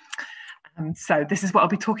project. So this is what I'll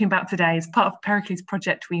be talking about today. As part of Pericles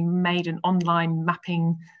project, we made an online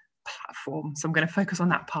mapping platform. So I'm going to focus on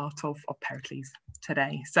that part of Pericles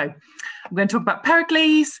today. So I'm going to talk about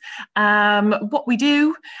Pericles, what we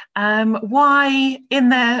do, why in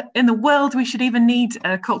the world we should even need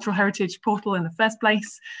a cultural heritage portal in the first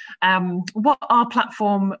place, what our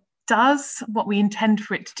platform does, what we intend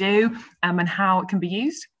for it to do, and how it can be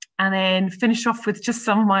used, and then finish off with just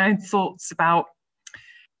some of my own thoughts about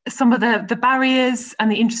some of the barriers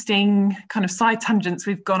and the interesting kind of side tangents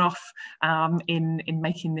we've gone off in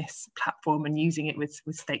making this platform and using it with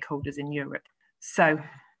stakeholders in Europe. So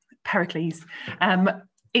Pericles,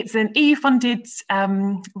 it's an EU-funded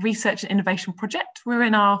research and innovation project. We're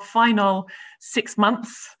in our final 6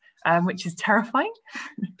 months, which is terrifying.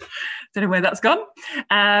 Don't know where that's gone.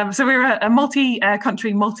 So we're a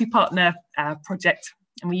multi-country, multi-partner project.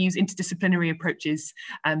 And we use interdisciplinary approaches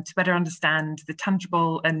to better understand the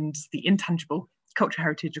tangible and the intangible cultural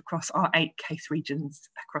heritage across our 8 case regions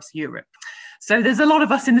across Europe. So there's a lot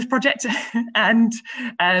of us in this project, and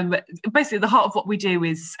basically the heart of what we do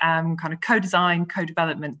is kind of co-design,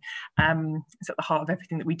 co-development. It's at the heart of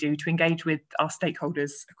everything that we do to engage with our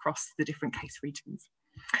stakeholders across the different case regions.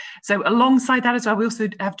 So alongside that as well, we also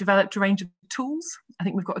have developed a range of tools. I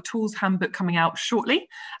think we've got a tools handbook coming out shortly,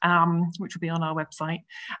 which will be on our website.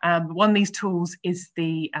 One of these tools is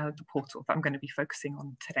the portal that I'm going to be focusing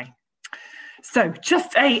on today. So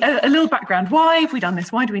just a little background. Why have we done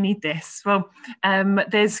this? Why do we need this? Well,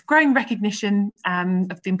 there's growing recognition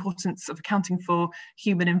of the importance of accounting for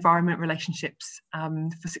human-environment relationships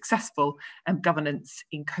for successful governance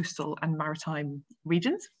in coastal and maritime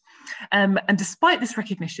regions. And despite this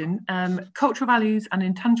recognition, cultural values and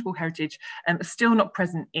intangible heritage are still not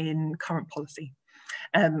present in current policy.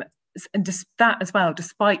 And that as well,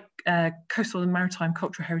 despite coastal and maritime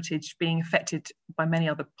cultural heritage being affected by many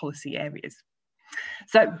other policy areas.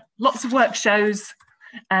 So lots of work shows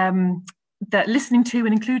that listening to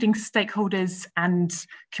and including stakeholders and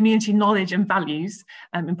community knowledge and values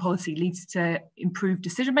in policy leads to improved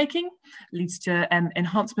decision making, leads to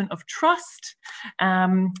enhancement of trust,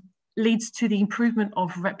 leads to the improvement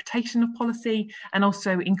of reputation of policy and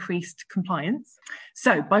also increased compliance.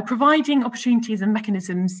 So by providing opportunities and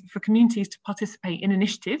mechanisms for communities to participate in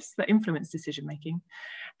initiatives that influence decision making,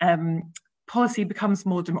 policy becomes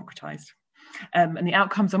more democratised. And the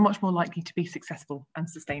outcomes are much more likely to be successful and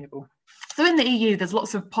sustainable. So in the EU, there's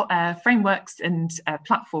lots of frameworks and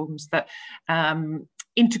platforms that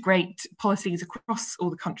integrate policies across all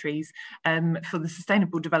the countries for the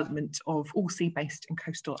sustainable development of all sea-based and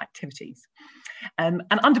coastal activities. And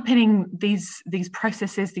underpinning these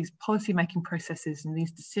processes, these policy-making processes and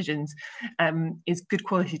these decisions is good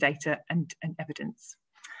quality data and evidence.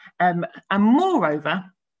 And moreover,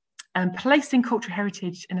 placing cultural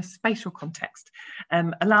heritage in a spatial context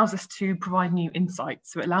allows us to provide new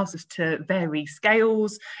insights. So it allows us to vary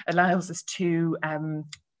scales, allows us to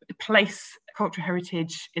place cultural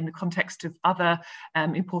heritage in the context of other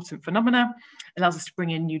important phenomena, allows us to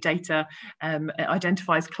bring in new data, it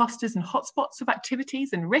identifies clusters and hotspots of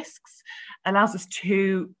activities and risks, allows us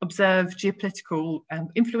to observe geopolitical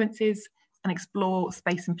influences and explore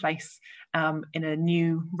space and place in a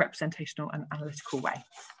new representational and analytical way.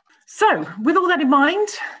 So with all that in mind,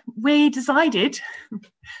 we decided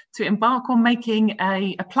to embark on making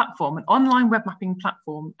a platform, an online web mapping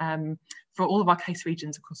platform for all of our case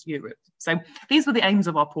regions across Europe. So these were the aims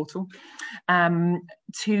of our portal,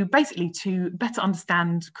 to better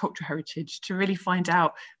understand cultural heritage, to really find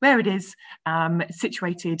out where it is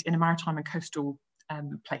situated in a maritime and coastal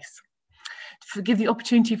place. To give the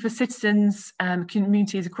opportunity for citizens and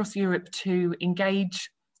communities across Europe to engage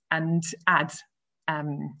and add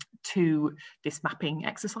to this mapping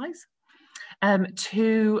exercise.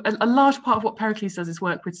 To a large part of what Pericles does is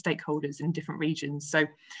work with stakeholders in different regions. So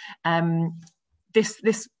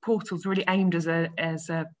this portal is really aimed as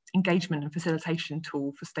a engagement and facilitation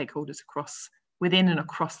tool for stakeholders within and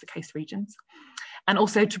across the case regions, and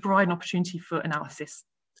also to provide an opportunity for analysis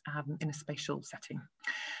in a spatial setting.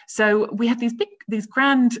 So we had these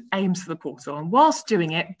grand aims for the portal, and whilst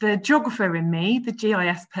doing it, the geographer in me, the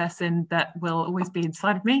GIS person that will always be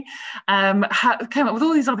inside of me, came up with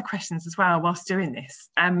all these other questions as well whilst doing this.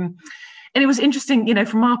 And it was interesting, you know,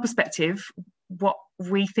 from our perspective, what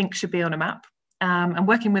we think should be on a map. And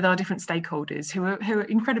working with our different stakeholders who are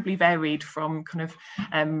incredibly varied, from kind of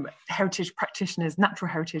heritage practitioners, natural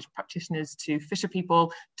heritage practitioners, to fisher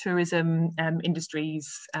people, tourism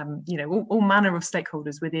industries, you know, all manner of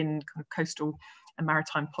stakeholders within kind of coastal and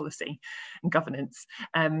maritime policy and governance.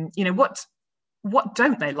 You know, what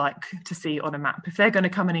don't they like to see on a map? If they're going to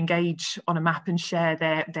come and engage on a map and share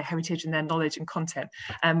their heritage and their knowledge and content,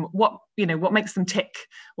 what makes them tick?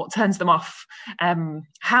 What turns them off?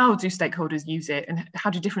 How do stakeholders use it, and how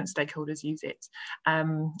do different stakeholders use it?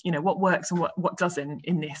 You know, what works and what doesn't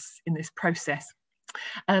in this process.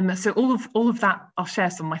 So all of that, I'll share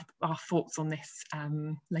some of our thoughts on this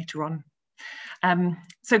later on.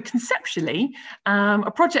 So conceptually,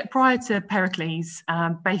 a project prior to Pericles,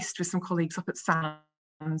 based with some colleagues up at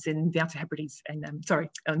SANS in the Outer Hebrides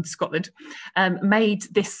in Scotland, made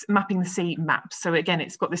this Mapping the Sea map. So again,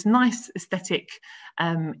 it's got this nice aesthetic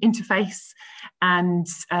interface, and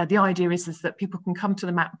the idea is that people can come to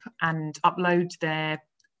the map and upload their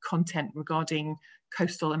content regarding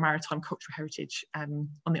coastal and maritime cultural heritage on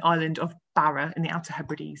the island of Barra in the Outer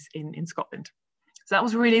Hebrides in Scotland. So that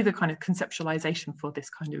was really the kind of conceptualization for this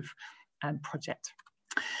kind of project.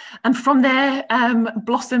 And from there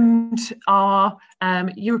blossomed our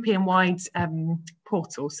European-wide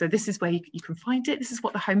portal. So this is where you can find it. This is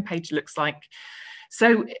what the homepage looks like.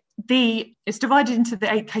 So it's divided into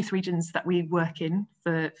the 8 case regions that we work in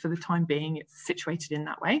for the time being. It's situated in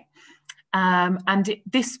that way.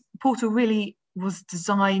 This portal really was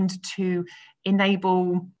designed to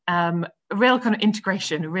enable a real kind of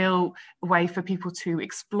integration, a real way for people to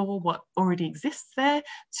explore what already exists there,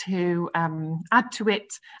 to add to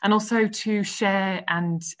it, and also to share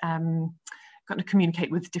and kind of communicate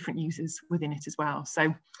with different users within it as well.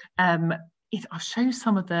 So I'll show you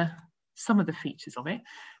some of the features of it.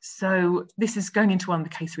 So this is going into one of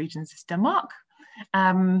the case regions, it's Denmark.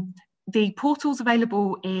 The portal's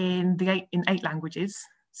available in 8 languages.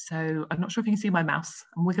 So I'm not sure if you can see my mouse.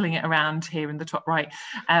 I'm wiggling it around here in the top right.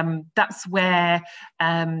 That's where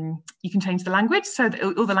you can change the language. So that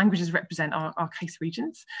all the languages represent our case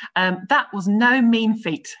regions. That was no mean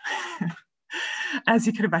feat, as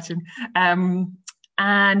you can imagine.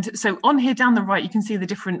 And so on here down the right, you can see the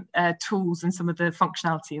different tools and some of the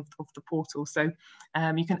functionality of the portal. So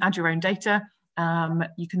you can add your own data.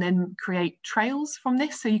 You can then create trails from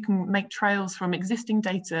this, so you can make trails from existing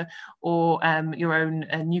data or your own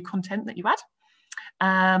new content that you add.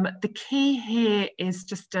 The key here is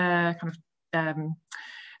just kind of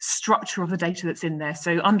structure of the data that's in there.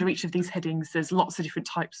 So under each of these headings, there's lots of different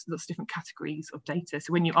types, lots of different categories of data.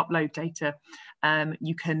 So when you upload data,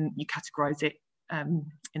 you categorize it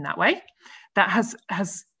in that way. That has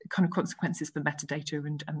kind of consequences for metadata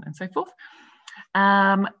and so forth.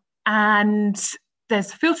 And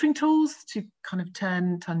there's filtering tools to kind of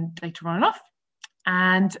turn data on and off,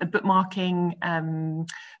 and a bookmarking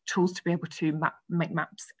tools to be able to make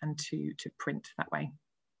maps and to print that way.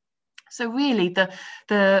 So really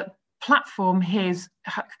the platform here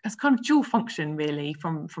has kind of dual function really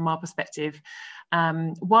from our perspective.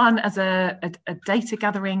 One as a data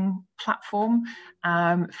gathering platform,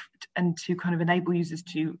 and to kind of enable users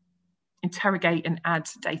to interrogate and add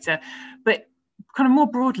data, but kind of more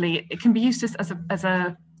broadly, it can be used as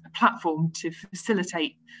a platform to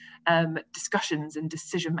facilitate discussions and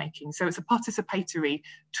decision making. So it's a participatory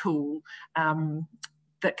tool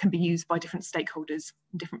that can be used by different stakeholders,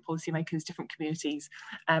 different policymakers, different communities,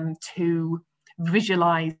 to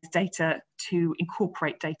visualize data, to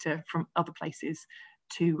incorporate data from other places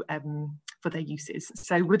to for their uses.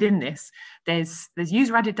 So within this, there's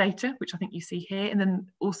user added data, which I think you see here, and then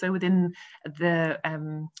also within the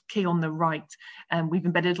key on the right, we've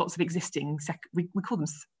embedded lots of existing, we call them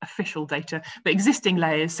official data, but existing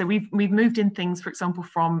layers. So we've moved in things, for example,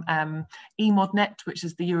 from EMODnet, which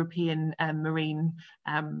is the European Marine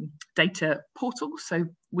Data Portal. So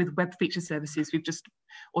with web feature services, we've just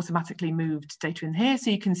automatically moved data in here. So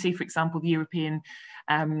you can see, for example, the European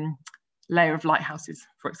layer of lighthouses,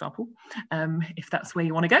 for example, if that's where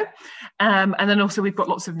you want to go. And then also we've got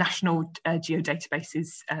lots of national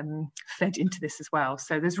geodatabases fed into this as well.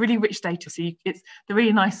 So there's really rich data. So it's the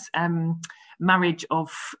really nice marriage of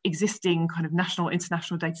existing kind of national,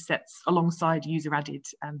 international data sets alongside user added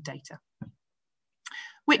data,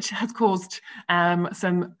 which has caused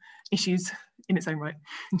some issues in its own right.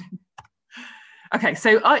 Okay,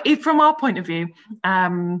 so from our point of view,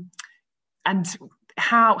 and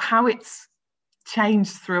how it's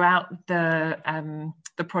changed throughout the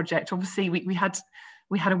project. Obviously, we had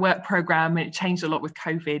a work program, and it changed a lot with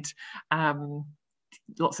COVID.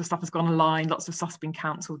 Lots of stuff has gone online, lots of stuff's been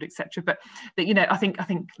cancelled, etc. But you know, I think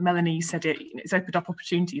Melanie said it. It's opened up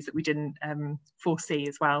opportunities that we didn't foresee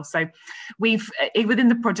as well. So we've within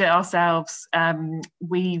the project ourselves,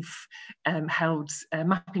 we've held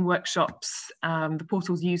mapping workshops. The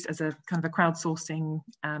portal's used as a kind of a crowdsourcing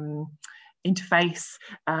interface.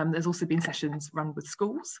 There's also been sessions run with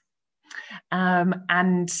schools.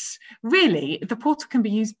 And really, the portal can be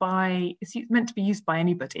used it's meant to be used by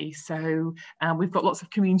anybody. So we've got lots of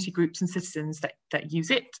community groups and citizens that use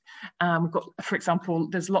it. We've got, for example,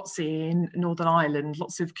 there's lots in Northern Ireland,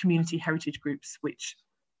 lots of community heritage groups which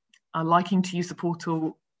are liking to use the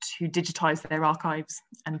portal to digitize their archives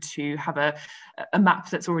and to have a map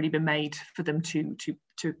that's already been made for them to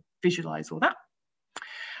visualize all that.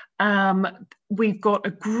 We've got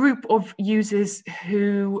a group of users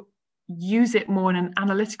who use it more in an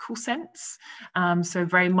analytical sense, so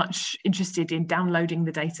very much interested in downloading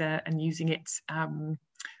the data and using it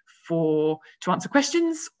to answer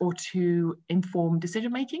questions or to inform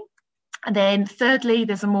decision making. And then thirdly,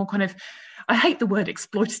 there's a more kind of, I hate the word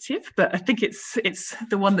exploitative, but I think it's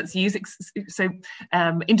the one that's used. So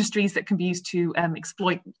industries that can be used to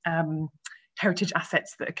exploit heritage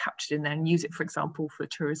assets that are captured in there and use it, for example, for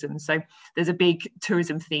tourism. So there's a big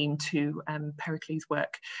tourism theme to Pericles'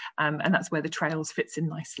 work, and that's where the trails fits in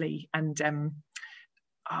nicely. And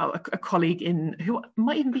a colleague who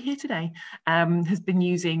might even be here today has been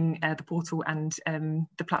using the portal and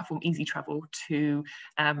the platform Easy Travel for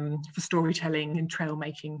storytelling and trail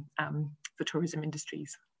making for tourism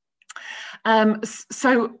industries.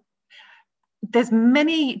 So there's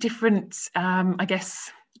many different, I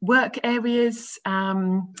guess, work areas,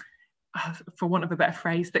 for want of a better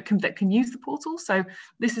phrase, that can use the portal. So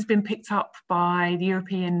this has been picked up by the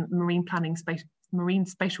European Marine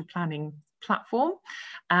Spatial Planning platform,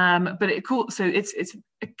 but so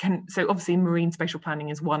obviously marine spatial planning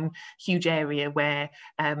is one huge area where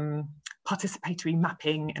participatory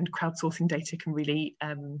mapping and crowdsourcing data can really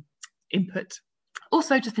input.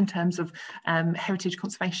 Also, just in terms of heritage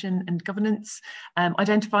conservation and governance,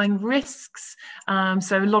 identifying risks.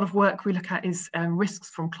 So a lot of work we look at is risks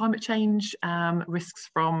from climate change, risks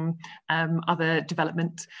from other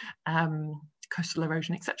development, coastal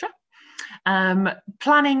erosion, etc.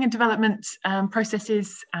 Planning and development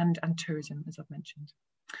processes and tourism, as I've mentioned.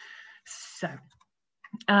 So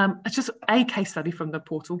it's just a case study from the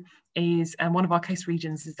portal is one of our case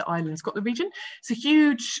regions is the Islands Scotland region. It's a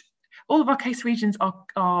huge. All of our case regions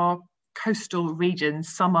are coastal regions.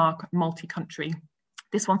 Some are multi-country.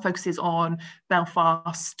 This one focuses on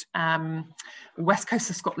Belfast, west coast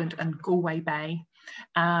of Scotland and Galway Bay.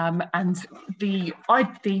 And the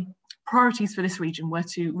priorities for this region were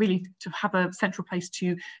to really have a central place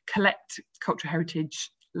to collect cultural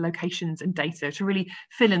heritage locations and data to really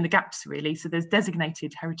fill in the gaps, really. So there's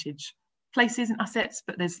designated heritage places and assets,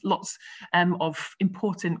 but there's lots of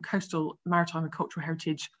important coastal, maritime and cultural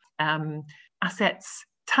heritage assets,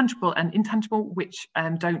 tangible and intangible, which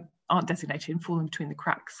aren't designated and fall in between the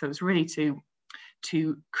cracks. So it's really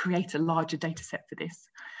to create a larger data set for this,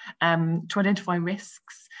 to identify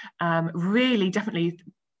risks. Really, definitely,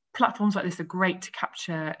 platforms like this are great to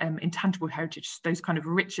capture intangible heritage, those kind of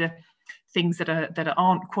richer things that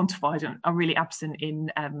aren't quantified and are really absent in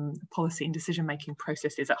policy and decision-making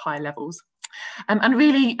processes at higher levels. And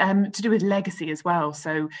really to do with legacy as well.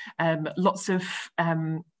 So lots of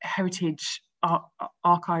heritage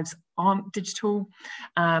archives aren't digital,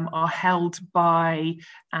 are held by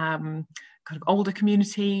kind of older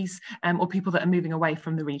communities or people that are moving away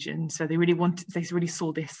from the region. So they really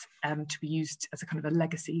saw this to be used as a kind of a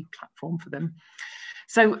legacy platform for them.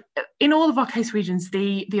 So in all of our case regions,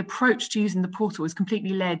 the approach to using the portal is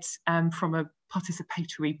completely led from a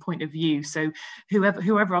participatory point of view. So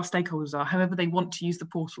whoever our stakeholders are, however they want to use the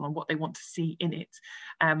portal and what they want to see in it,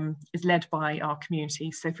 is led by our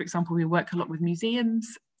community. So for example, we work a lot with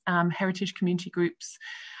museums, heritage community groups,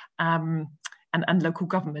 and local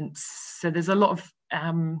governments. So there's a lot of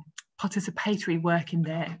participatory work in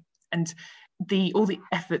there, and all the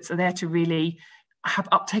efforts are there to really have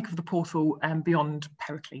uptake of the portal beyond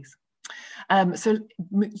Pericles. So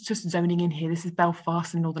just zoning in here, this is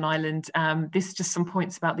Belfast in Northern Ireland. This is just some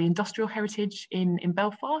points about the industrial heritage in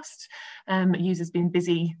Belfast. Users been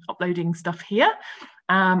busy uploading stuff here,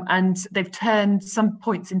 and they've turned some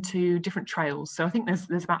points into different trails. So I think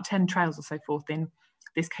there's about 10 trails or so forth in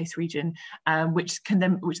this case region, which are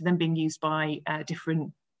then being used by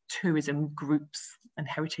different tourism groups and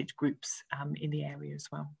heritage groups in the area as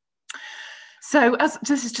well. So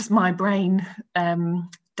this is just my brain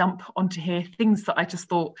dump onto here, things that I just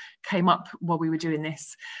thought came up while we were doing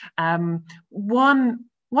this.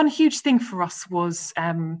 One huge thing for us was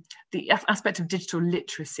the aspect of digital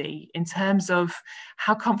literacy in terms of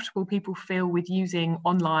how comfortable people feel with using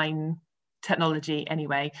online technology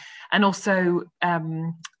anyway, and also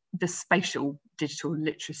the spatial digital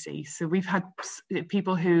literacy. So we've had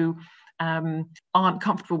people who aren't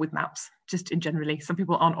comfortable with maps, just in generally. Some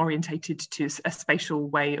people aren't orientated to a spatial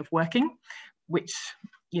way of working, which,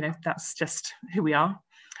 that's just who we are.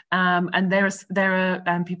 And there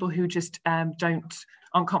are people who just aren't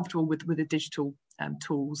comfortable with the digital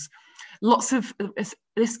tools. Lots of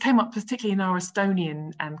this came up particularly in our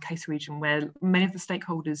Estonian case region, where many of the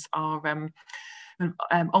stakeholders are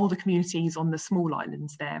older communities on the small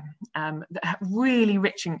islands there, that are really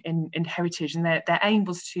rich in heritage, and their aim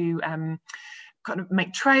was to kind of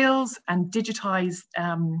make trails and digitize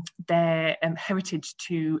their heritage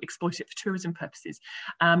to exploit it for tourism purposes.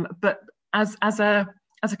 But as a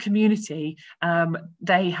community,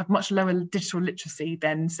 they have much lower digital literacy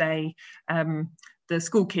than, say, the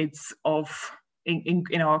school kids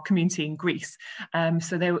in our community in Greece.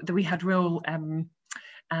 So we had real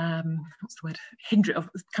what's the word? Kind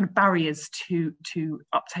of barriers to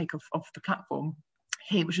uptake of the platform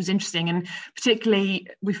here, which was interesting. And particularly,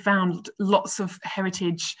 we found lots of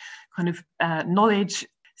heritage kind of knowledge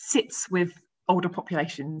sits with older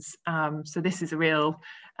populations. So this is a real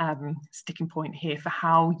sticking point here for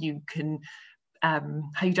how you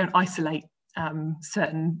don't isolate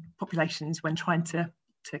certain populations when trying to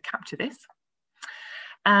capture this.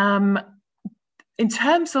 In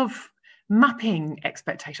terms of mapping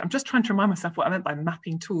expectation, I'm just trying to remind myself what I meant by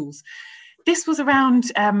mapping tools. This was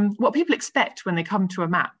around what people expect when they come to a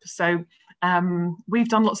map. So we've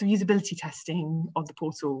done lots of usability testing of the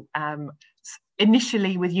portal,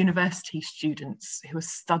 initially with university students who are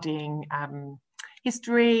studying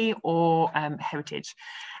history or heritage,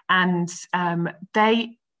 and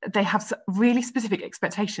they have really specific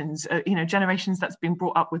expectations, generations that's been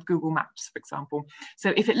brought up with Google Maps, for example.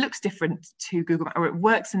 So if it looks different to Google Maps, or it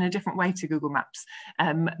works in a different way to Google Maps,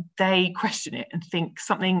 they question it and think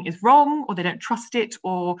something is wrong, or they don't trust it,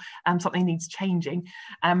 or something needs changing.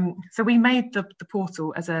 So we made the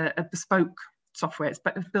portal as a bespoke software. It's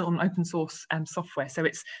built on open source software, so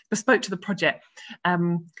it's bespoke to the project.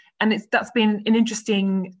 And that's been an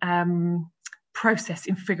interesting process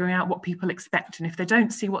in figuring out what people expect, and if they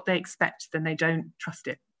don't see what they expect, then they don't trust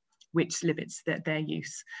it, which limits their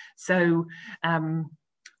use. So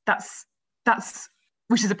that's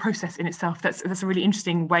which is a process in itself. That's a really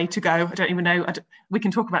interesting way to go. I don't even know. We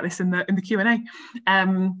can talk about this in the Q&A.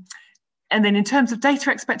 And then in terms of data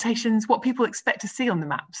expectations, what people expect to see on the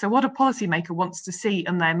map. So what a policymaker wants to see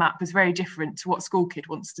on their map is very different to what a school kid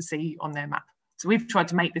wants to see on their map. So we've tried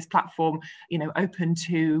to make this platform, open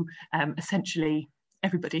to essentially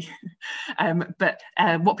everybody. But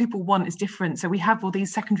what people want is different. So we have all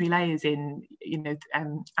these secondary layers in,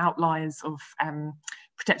 outliers of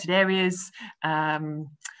protected areas,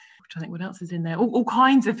 I think what else is in there, all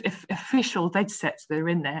kinds of official data sets that are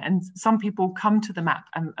in there, and some people come to the map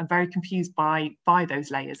and are very confused by those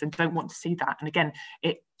layers and don't want to see that, and again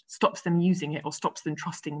it stops them using it or stops them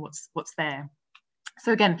trusting what's there.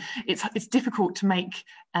 So again, it's difficult to make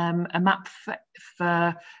a map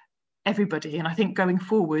for everybody, and I think going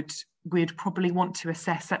forward we'd probably want to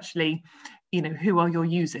assess actually, who are your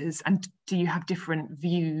users, and do you have different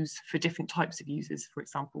views for different types of users, for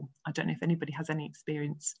example. I don't know if anybody has any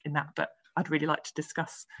experience in that, but I'd really like to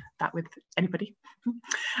discuss that with anybody.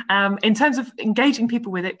 In terms of engaging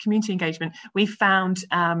people with it, community engagement, we found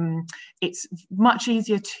it's much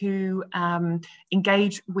easier to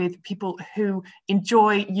engage with people who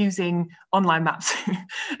enjoy using online maps.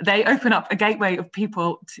 They open up a gateway of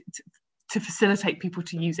people to facilitate people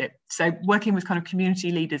to use it. So working with kind of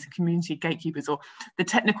community leaders and community gatekeepers or the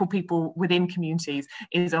technical people within communities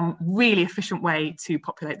is a really efficient way to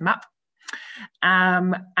populate the map.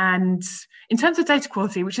 And in terms of data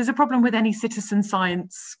quality, which is a problem with any citizen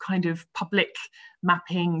science kind of public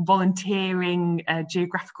mapping, volunteering,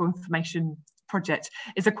 geographical information project,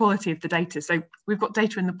 is the quality of the data. So we've got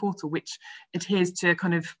data in the portal which adheres to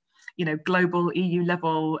kind of global EU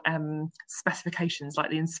level specifications like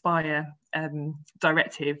the Inspire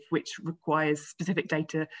directive, which requires specific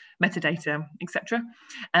data, metadata, etc.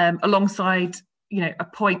 Alongside a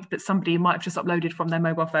point that somebody might have just uploaded from their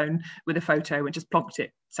mobile phone with a photo and just plonked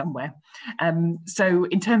it somewhere. So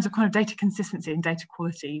in terms of kind of data consistency and data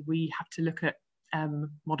quality, we have to look at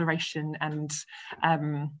moderation and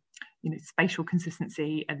spatial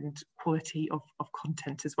consistency and quality of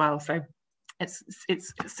content as well. So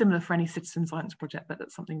it's similar for any citizen science project, but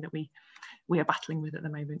that's something that we are battling with at the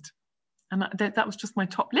moment. And that was just my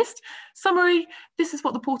top list. Summary, this is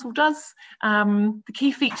what the portal does. The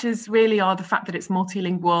key features really are the fact that it's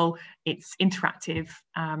multilingual, it's interactive,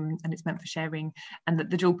 and it's meant for sharing, and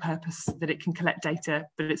that the dual purpose that it can collect data,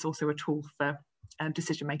 but it's also a tool for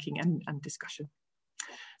decision making and discussion.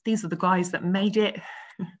 These are the guys that made it.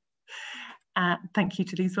 Thank you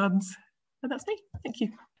to these ones. And that's me. Thank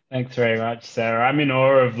you. Thanks very much, Sarah. I'm in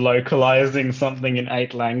awe of localizing something in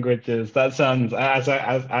 8 languages. That sounds, as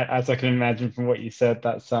I can imagine from what you said,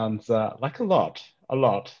 that sounds like a lot. I'd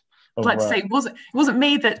like to say it wasn't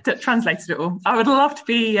me that translated it all. I would love to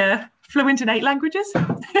be fluent in 8 languages.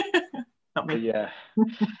 Not me. Yeah.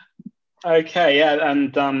 Okay, yeah,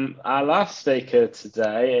 and our last speaker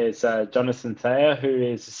today is Jonathan Thayer, who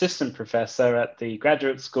is Assistant Professor at the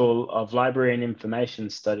Graduate School of Library and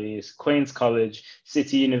Information Studies, Queen's College,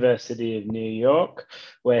 City University of New York,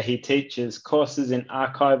 where he teaches courses in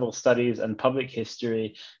archival studies and public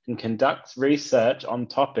history and conducts research on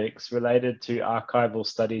topics related to archival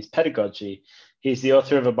studies pedagogy. He's the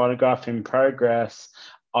author of a monograph in progress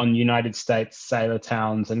on United States sailor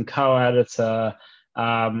towns and co-editor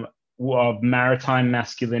of Maritime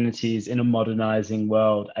Masculinities in a Modernizing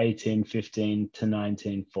World, 1815 to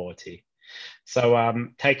 1940. So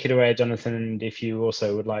take it away, Jonathan, and if you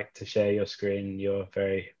also would like to share your screen, you're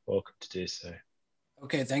very welcome to do so.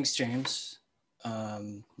 Okay, thanks, James. Let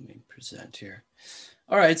me present here.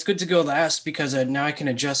 All right, it's good to go last because now I can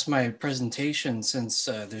adjust my presentation since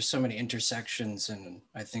there's so many intersections, and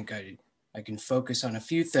I think I can focus on a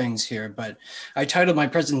few things here, but I titled my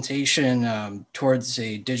presentation Towards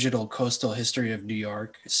a Digital Coastal History of New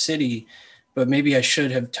York City, but maybe I should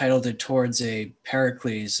have titled it Towards a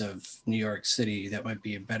Pericles of New York City. That might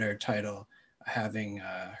be a better title, having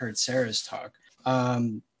heard Sarah's talk.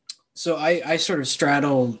 So I sort of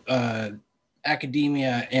straddle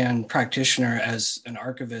academia and practitioner as an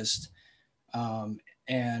archivist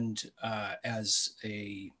and as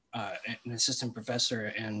an assistant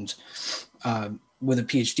professor and with a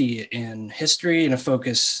PhD in history and a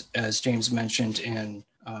focus, as James mentioned, in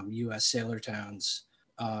US sailor towns.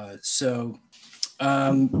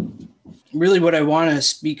 Really what I want to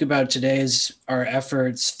speak about today is our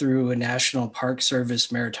efforts through a National Park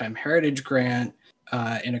Service Maritime Heritage Grant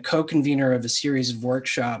and a co-convener of a series of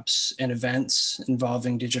workshops and events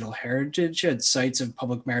involving digital heritage at sites of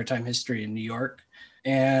public maritime history in New York.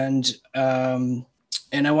 And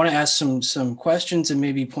I want to ask some questions and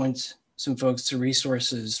maybe point some folks to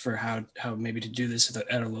resources for how maybe to do this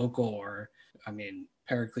at a local or, I mean,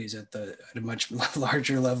 Pericles at a much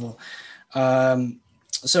larger level.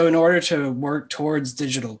 So in order to work towards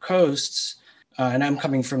digital coasts, and I'm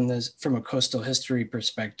coming from a coastal history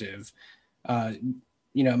perspective, I'm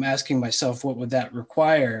asking myself, what would that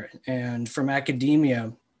require? And from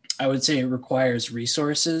academia, I would say it requires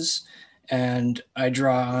resources. And I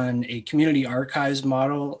draw on a community archives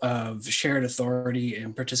model of shared authority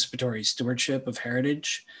and participatory stewardship of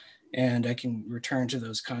heritage. And I can return to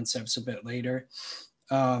those concepts a bit later.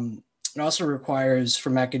 It also requires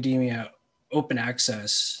from academia open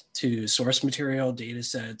access to source material, data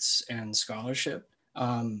sets, and scholarship.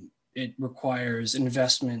 It requires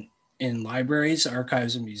investment in libraries,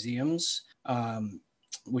 archives, and museums,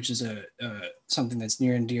 which is something that's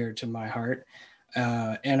near and dear to my heart.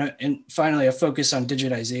 And finally, a focus on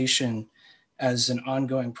digitization as an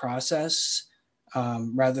ongoing process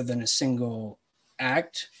rather than a single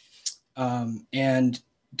act, and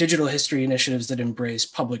digital history initiatives that embrace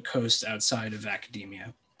public coasts outside of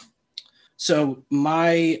academia. So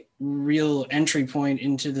my real entry point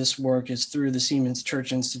into this work is through the Siemens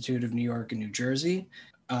Church Institute of New York and New Jersey.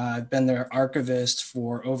 I've been their archivist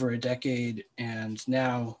for over a decade, and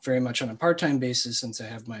now very much on a part-time basis since I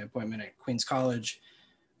have my appointment at Queens College,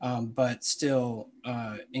 but still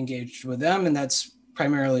engaged with them. And that's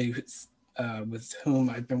primarily with whom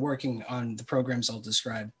I've been working on the programs I'll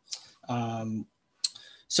describe.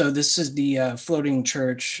 So this is the floating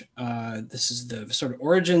church. This is the sort of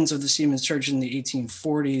origins of the Siemens Church in the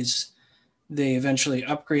 1840s. They eventually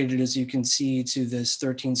upgraded, as you can see, to this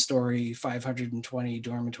 13-story, 520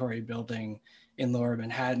 dormitory building in Lower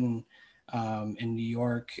Manhattan in New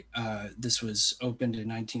York. This was opened in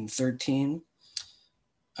 1913.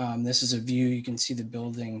 This is a view. You can see the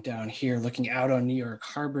building down here looking out on New York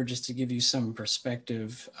Harbor, just to give you some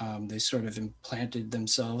perspective. They sort of implanted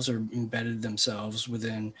themselves or embedded themselves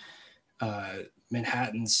within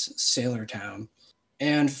Manhattan's sailor town.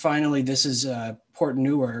 And finally, this is Port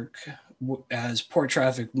Newark. As port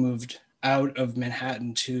traffic moved out of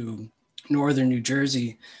Manhattan to northern New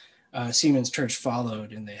Jersey, Siemens Church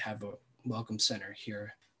followed, and they have a welcome center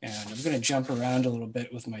here. And I'm going to jump around a little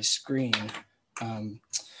bit with my screen.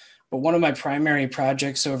 But one of my primary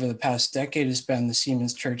projects over the past decade has been the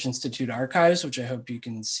Siemens Church Institute archives, which I hope you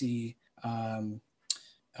can see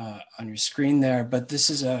on your screen there. But this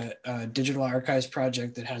is a digital archives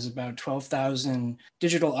project that has about 12,000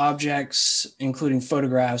 digital objects, including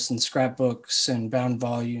photographs and scrapbooks and bound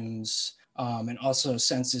volumes, and also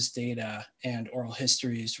census data and oral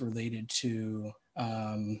histories related to,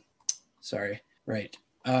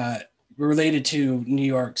 related to New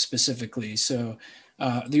York specifically. So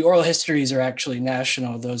the oral histories are actually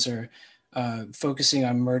national. Those are focusing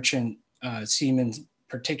on merchant Siemens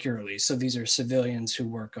particularly. So these are civilians who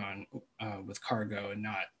work on with cargo and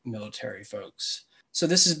not military folks. So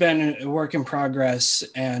this has been a work in progress.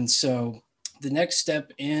 And so the next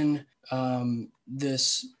step in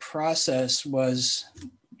this process was,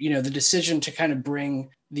 the decision to kind of bring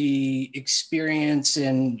the experience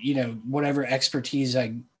and, whatever expertise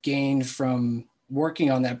I gained from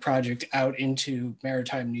working on that project out into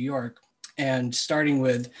maritime New York, and starting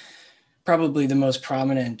with probably the most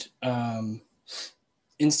prominent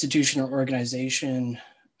institution or organization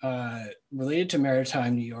related to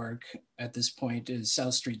maritime New York at this point is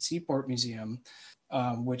South Street Seaport Museum,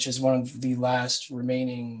 which is one of the last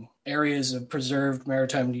remaining areas of preserved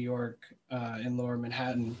maritime New York in Lower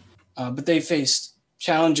Manhattan. But they faced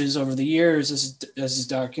challenges over the years, as is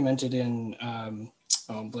documented in,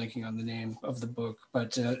 I'm blanking on the name of the book,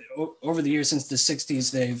 but over the years since the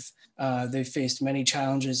 60s, they've faced many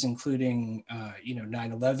challenges, including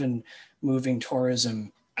 9/11, moving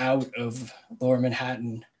tourism out of Lower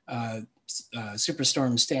Manhattan,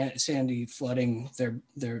 Superstorm Sandy flooding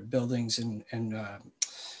their buildings and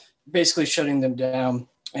basically shutting them down.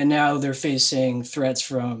 And now they're facing threats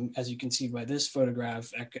from, as you can see by this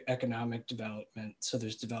photograph, economic development. So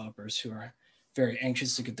there's developers who are very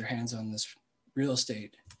anxious to get their hands on this real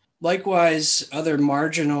estate. Likewise, other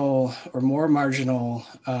marginal or more marginal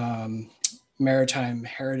maritime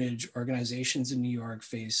heritage organizations in New York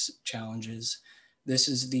face challenges. This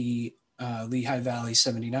is the Lehigh Valley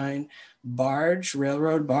 79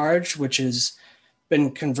 railroad barge, which has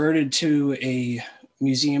been converted to a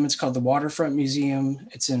museum. It's called the Waterfront Museum.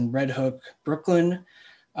 It's in Red Hook, Brooklyn,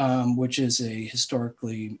 which is a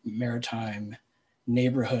historically maritime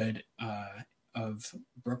neighborhood of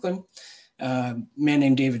Brooklyn. A man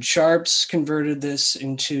named David Sharps converted this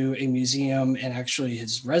into a museum, and actually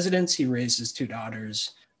his residence. He raised his two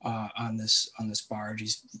daughters on this barge.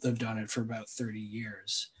 He's lived on it for about 30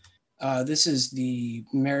 years. This is the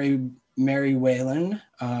Mary Whalen.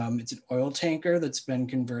 It's an oil tanker that's been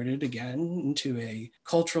converted again into a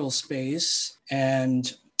cultural space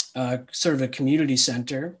and sort of a community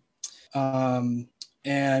center.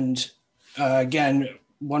 Again,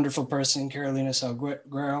 wonderful person, Carolina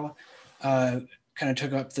Salguero, kind of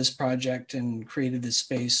took up this project and created this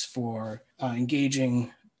space for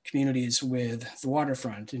engaging communities with the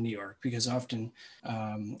waterfront in New York, because often,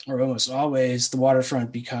 or almost always, the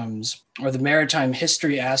waterfront becomes, or the maritime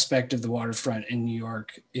history aspect of the waterfront in New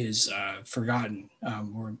York is forgotten.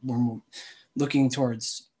 We're looking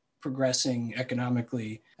towards progressing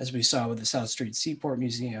economically, as we saw with the South Street Seaport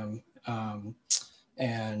Museum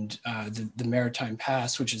and the Maritime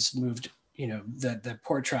Pass, which has moved, that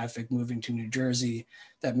port traffic moving to New Jersey,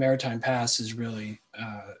 that Maritime Pass is really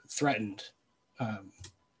threatened.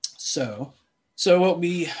 So what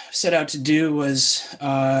we set out to do was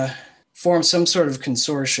form some sort of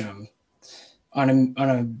consortium on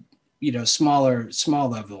a small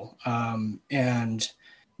level. And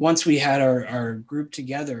once we had our group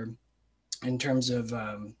together in terms of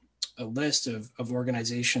a list of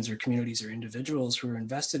organizations or communities or individuals who are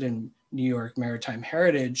invested in New York maritime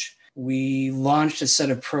heritage, we launched a set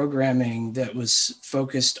of programming that was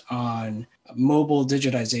focused on mobile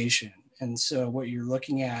digitization. And so what you're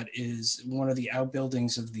looking at is one of the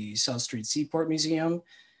outbuildings of the South Street Seaport Museum.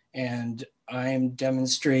 And I'm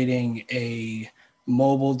demonstrating a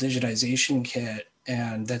mobile digitization kit.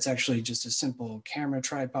 And that's actually just a simple camera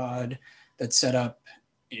tripod that's set up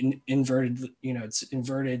inverted, it's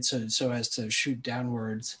inverted so as to shoot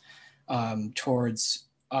downwards towards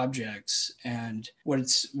objects. And what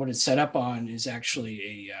it's set up on is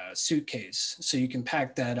actually a suitcase. So you can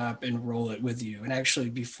pack that up and roll it with you. And actually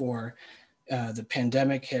before the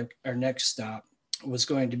pandemic hit, our next stop was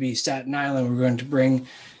going to be Staten Island. We're going to bring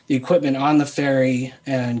the equipment on the ferry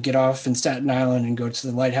and get off in Staten Island and go to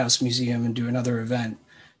the Lighthouse Museum and do another event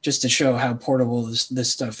just to show how portable this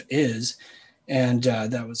stuff is. And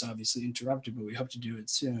that was obviously interrupted, but we hope to do it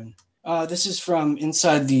soon. This is from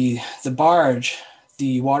inside the barge,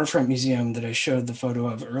 the Waterfront Museum that I showed the photo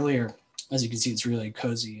of earlier. As you can see, it's really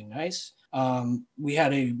cozy and nice. We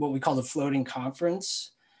had what we called a floating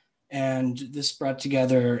conference, and this brought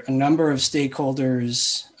together a number of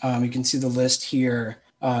stakeholders. You can see the list here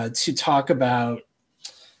to talk about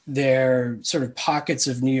their sort of pockets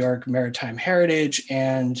of New York maritime heritage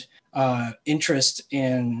and interest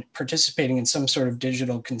in participating in some sort of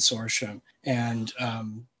digital consortium. And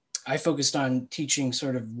I focused on teaching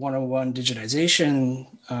sort of 101 digitization.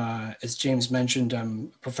 As James mentioned,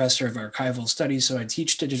 I'm a professor of archival studies, so I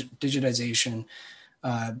teach digitization.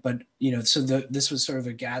 But this was sort of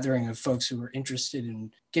a gathering of folks who were interested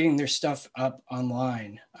in getting their stuff up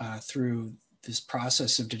online through this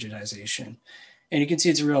process of digitization. And you can see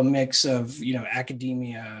it's a real mix of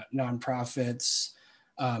academia, nonprofits,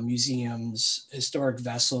 museums, historic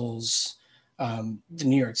vessels, the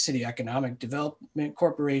New York City Economic Development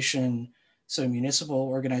Corporation, so municipal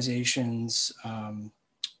organizations.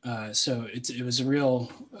 So it was a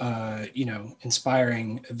real,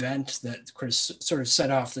 inspiring event that sort of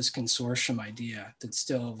set off this consortium idea that's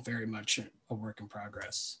still very much a work in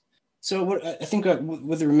progress. So what I think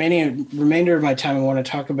with the remainder of my time, I want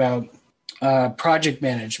to talk about project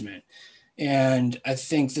management. And I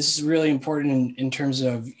think this is really important in terms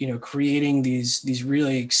of, creating these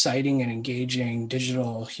really exciting and engaging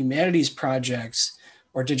digital humanities projects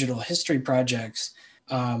or digital history projects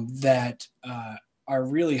that are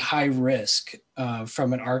really high risk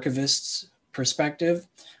from an archivist's perspective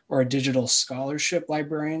or a digital scholarship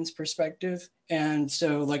librarian's perspective. And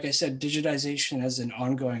so, like I said, digitization as an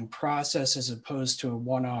ongoing process as opposed to a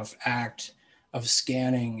one-off act of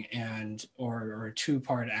scanning or a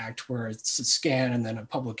two-part act where it's a scan and then a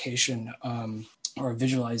publication or a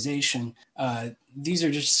visualization. These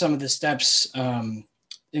are just some of the steps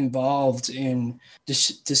involved in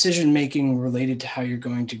decision-making related to how you're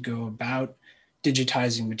going to go about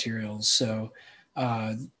digitizing materials. So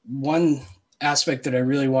one aspect that I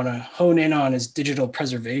really want to hone in on is digital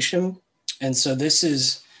preservation. And so this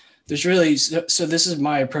is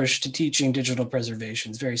my approach to teaching digital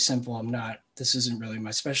preservation. It's very simple. This isn't really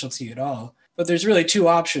my specialty at all, but there's really two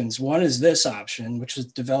options. One is this option, which was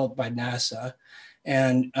developed by NASA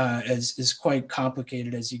and is quite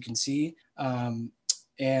complicated, as you can see.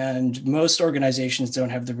 And most organizations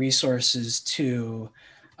don't have the resources to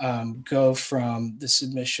go from the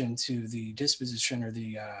submission to the disposition, or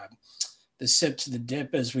the SIP to the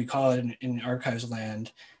DIP, as we call it in archives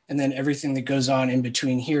land. And then everything that goes on in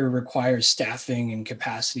between here requires staffing and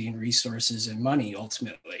capacity and resources and money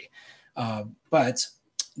ultimately. But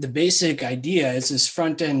the basic idea is this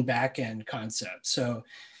front end, back end concept. So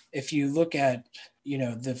if you look at,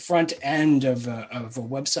 the front end of a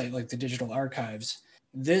website like the Digital Archives,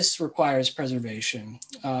 this requires preservation.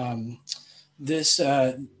 Omeka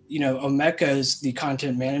is the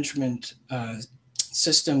content management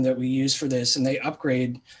system that we use for this, and they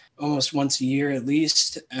upgrade almost once a year at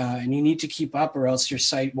least, and you need to keep up or else your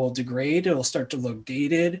site will degrade. It'll start to look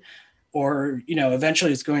dated, or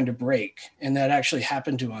eventually it's going to break. And that actually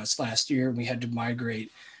happened to us last year. We had to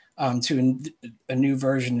migrate to a new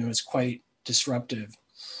version that was quite disruptive.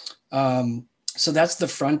 So that's the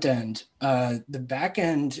front end. The back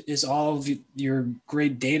end is all of your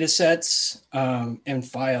great data sets and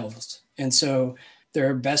files. And so there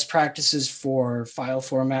are best practices for file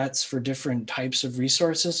formats for different types of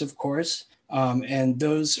resources, of course. And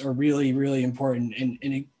those are really, really important. And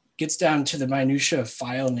it gets down to the minutia of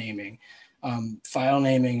file naming. File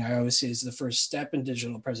naming, I always say, is the first step in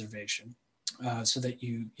digital preservation, so that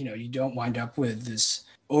you don't wind up with this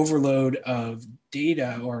overload of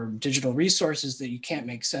data or digital resources that you can't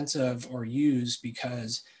make sense of or use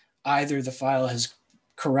because either the file has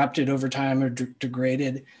corrupted over time or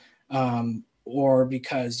degraded, or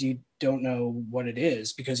because you don't know what it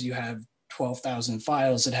is because you have 12,000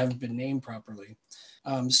 files that haven't been named properly.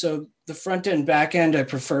 So the front end, back end, I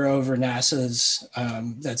prefer over NASA's.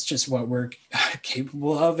 That's just what we're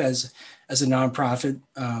capable of as a nonprofit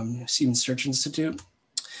Stevens Search Institute.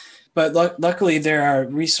 But luckily, there are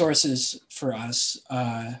resources for us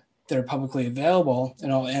that are publicly available,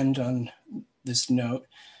 and I'll end on this note.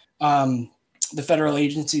 The federal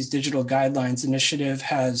agency's Digital Guidelines Initiative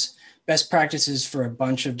has best practices for a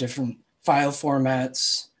bunch of different file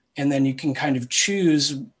formats, and then you can kind of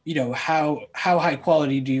choose, how high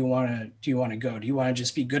quality do you want to go? Do you want to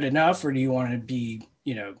just be good enough, or do you want to be,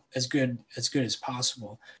 as good as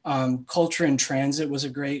possible? Culture in Transit was a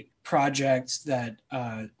great project that,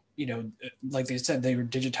 like they said, they were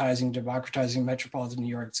digitizing, democratizing metropolitan New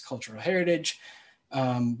York's cultural heritage.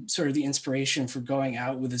 Sort of the inspiration for going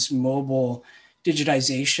out with this mobile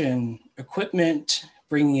digitization equipment,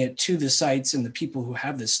 bringing it to the sites and the people who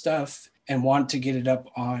have this stuff and want to get it up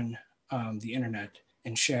on the internet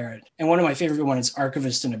and share it. And one of my favorite ones is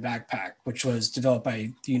Archivist in a Backpack, which was developed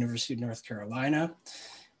by the University of North Carolina.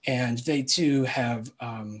 And they too have,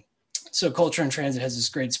 so Culture in Transit has this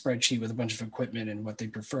great spreadsheet with a bunch of equipment and what they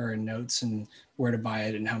prefer and notes and where to buy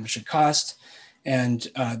it and how much it costs. And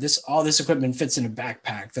all this equipment fits in a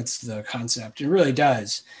backpack. That's the concept. It really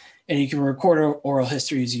does. And you can record oral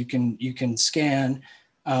histories. You can scan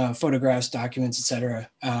photographs, documents, etc.,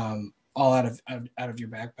 all out of your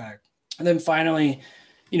backpack. And then finally,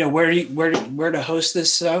 where to host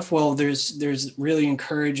this stuff? Well, there's really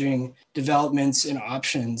encouraging developments and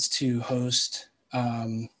options to host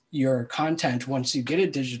your content once you get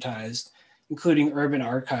it digitized, including Urban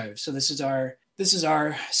Archive. So this is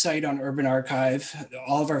our site on Urban Archive.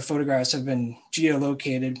 All of our photographs have been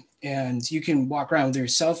geolocated, and you can walk around with your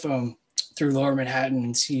cell phone through Lower Manhattan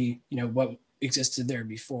and see, what existed there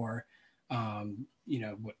before,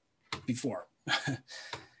 before.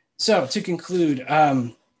 So to conclude,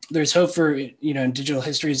 there's hope for, in digital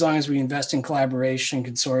history as long as we invest in collaboration,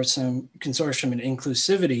 consortium, and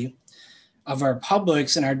inclusivity of our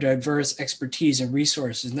publics and our diverse expertise and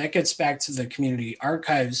resources. And that gets back to the community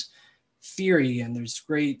archives theory, and there's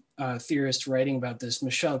great theorists writing about this.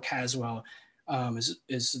 Michelle Caswell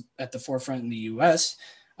is at the forefront in the US,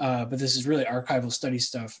 but this is really archival study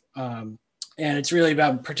stuff. And it's really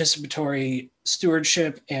about participatory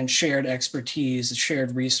stewardship and shared expertise,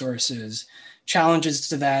 shared resources. Challenges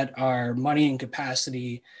to that are money and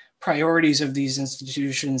capacity, priorities of these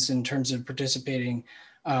institutions in terms of participating.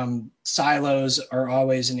 Silos are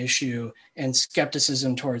always an issue, and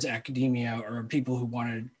skepticism towards academia or people who want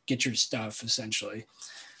to get your stuff, essentially.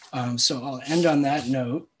 So I'll end on that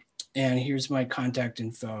note, and here's my contact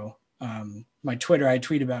info. My Twitter, I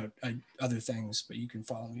tweet about other things, but you can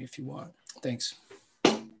follow me if you want. Thanks.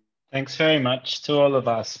 Thanks very much to all of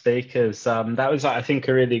our speakers. That was, I think,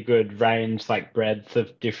 a really good range, breadth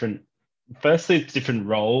of different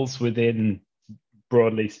roles within,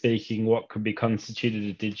 broadly speaking, what could be constituted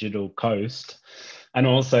a digital coast, and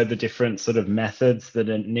also the different sort of methods that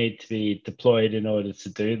need to be deployed in order to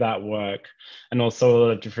do that work, and also all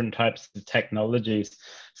the different types of technologies.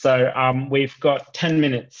 So we've got 10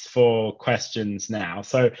 minutes for questions now.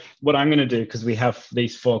 So what I'm going to do, because we have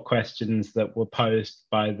these 4 questions that were posed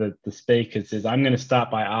by the speakers, is I'm going to start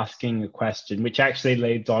by asking a question, which actually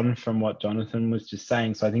leads on from what Jonathan was just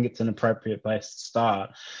saying. So I think it's an appropriate place to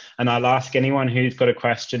start. And I'll ask anyone who's got a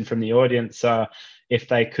question from the audience if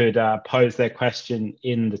they could pose their question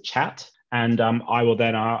in the chat. and I will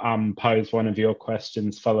then pose one of your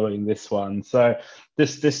questions following this one. So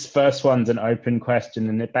this first one's an open question,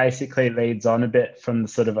 and it basically leads on a bit from the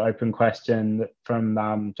sort of open question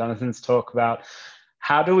from Jonathan's talk about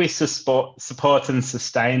how do we support and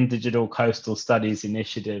sustain digital coastal studies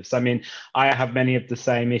initiatives? I mean, I have many of the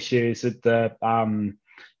same issues with the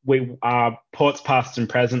Ports Past and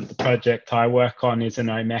Present. The project I work on is an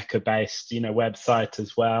Omeka-based, website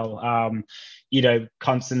as well.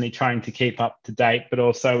 Constantly trying to keep up to date, but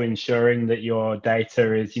also ensuring that your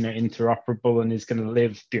data is, interoperable and is going to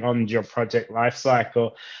live beyond your project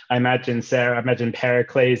lifecycle. I imagine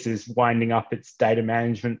Pericles is winding up its data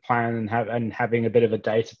management plan and having a bit of a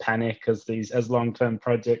data panic, as long-term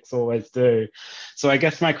projects always do. So I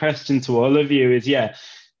guess my question to all of you is,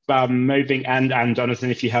 moving and Jonathan,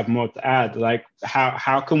 if you have more to add, like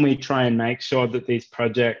how can we try and make sure that these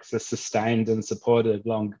projects are sustained and supported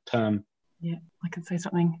long term? Yeah, I can say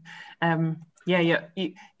something.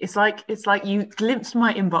 It's like you glimpsed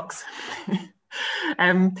my inbox.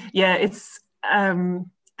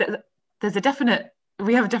 There's a definite.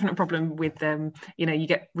 We have a definite problem with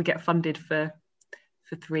we get funded for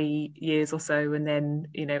 3 years or so, and then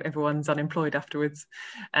everyone's unemployed afterwards,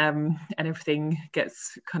 and everything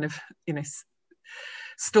gets kind of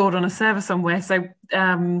stored on a server somewhere. So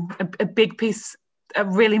a big piece, a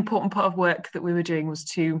really important part of work that we were doing was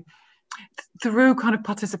to, through kind of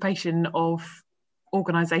participation of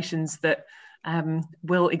organisations that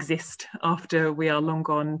will exist after we are long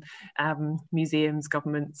gone, museums,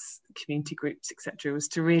 governments, community groups, etc., was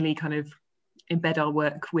to really kind of embed our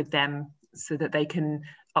work with them so that they can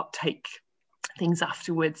uptake things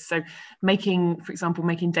afterwards. So for example,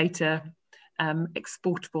 making data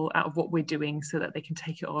exportable out of what we're doing so that they can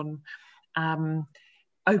take it on,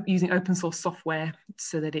 using open source software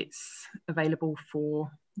so that it's available for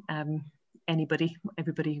everybody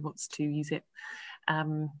who wants to use it.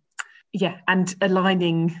 And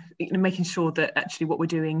aligning, making sure that actually what we're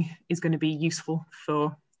doing is going to be useful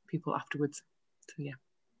for people afterwards. So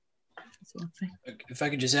that's what I'd say. If I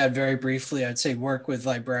could just add very briefly, I'd say work with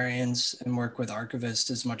librarians and work with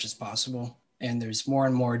archivists as much as possible. And there's more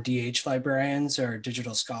and more DH librarians, or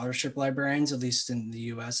digital scholarship librarians, at least in the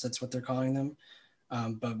US, that's what they're calling them.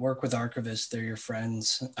 But work with archivists, they're your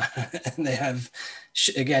friends. And they have,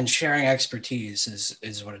 again, sharing expertise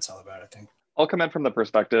is what it's all about, I think. I'll come in from the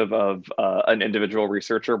perspective of an individual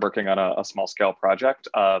researcher working on a small scale project.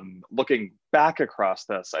 Looking back across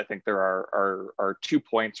this, I think there are 2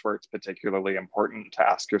 points where it's particularly important to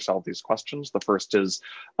ask yourself these questions. The first is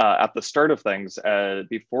at the start of things,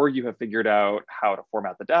 before you have figured out how to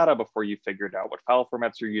format the data, before you figured out what file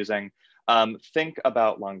formats you're using, think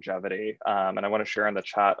about longevity. And I want to share in the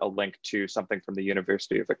chat a link to something from the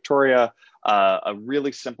University of Victoria, a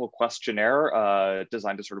really simple questionnaire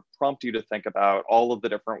designed to sort of prompt you to think about all of the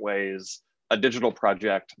different ways a digital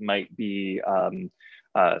project might be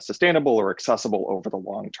sustainable or accessible over the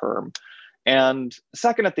long term. And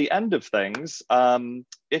second, at the end of things,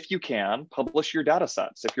 if you can, publish your data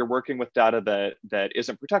sets. If you're working with data that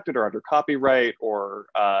isn't protected or under copyright, or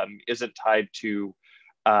isn't tied to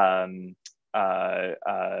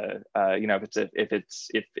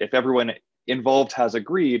if everyone involved has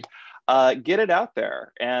agreed, get it out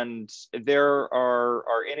there. And there are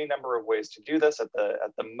any number of ways to do this. At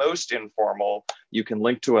the most informal, you can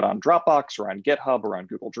link to it on Dropbox or on GitHub or on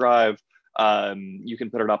Google Drive. You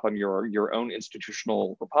can put it up on your own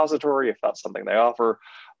institutional repository if that's something they offer,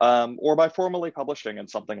 or by formally publishing in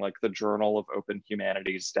something like the Journal of Open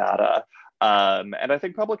Humanities Data. And I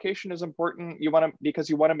think publication is important. Because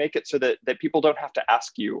you want to make it so that people don't have to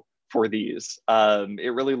ask you for these.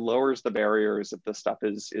 It really lowers the barriers if this stuff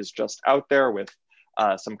is just out there with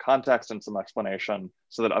some context and some explanation,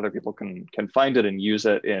 so that other people can find it and use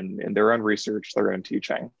it in their own research, their own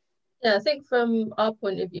teaching. Yeah, I think from our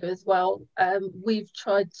point of view as well, we've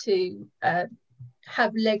tried to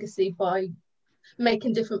have legacy by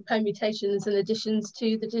making different permutations and additions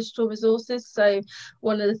to the digital resources. So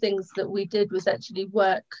one of the things that we did was actually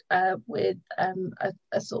work with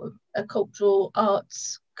a sort of a cultural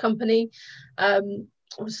arts company,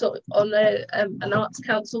 sort of on an arts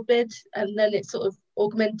council bid, and then it sort of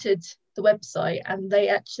augmented the website, and they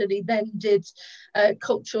actually then did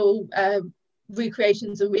cultural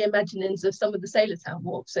recreations and reimaginings of some of the Sailor Town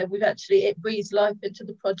walks. So it breathes life into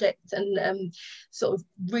the project and sort of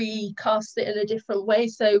recast it in a different way.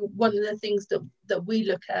 So one of the things that we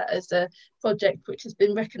look at as a project which has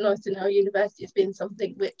been recognised in our university as being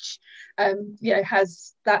something which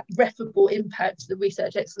has that referable impact, the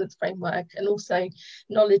research excellence framework, and also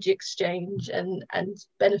knowledge exchange and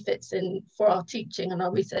benefits for our teaching and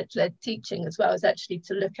our research-led teaching, as well as actually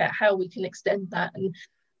to look at how we can extend that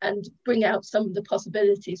and bring out some of the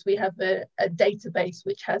possibilities. We have a database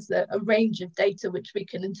which has a range of data which we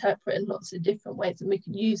can interpret in lots of different ways, and we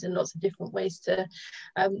can use in lots of different ways to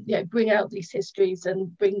bring out these histories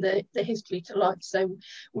and bring the history to life. So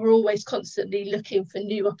we're always constantly looking for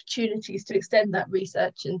new opportunities to extend that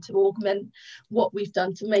research and to augment what we've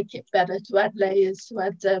done to make it better, to add layers, to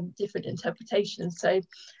add different interpretations. So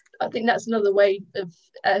I think that's another way of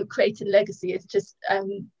creating legacy, is just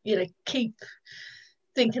keep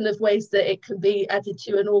thinking of ways that it can be added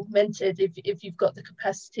to and augmented if you've got the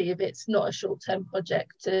capacity, if it's not a short-term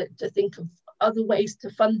project, to think of other ways to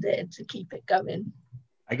fund it and to keep it going.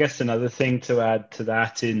 I guess another thing to add to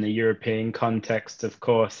that in the European context, of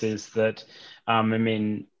course, is that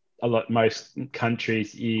most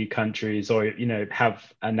countries, EU countries, or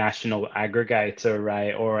have a national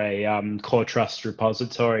aggregator or a core trust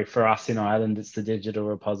repository. For us in Ireland, it's the Digital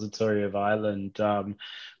Repository of Ireland.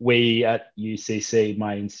 We at UCC,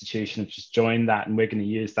 my institution, have just joined that, and we're going to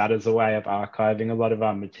use that as a way of archiving a lot of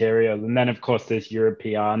our material. And then, of course, there's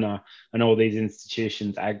Europeana and all these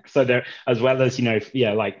institutions. So there, as well as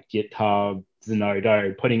like GitHub,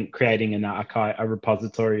 Zenodo, creating an archive, a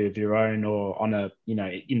repository of your own, or on a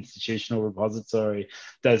institutional repository,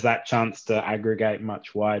 there's that chance to aggregate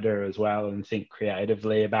much wider as well and think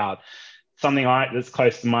creatively about something that's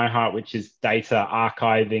close to my heart, which is data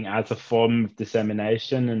archiving as a form of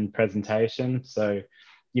dissemination and presentation. So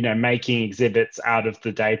making exhibits out of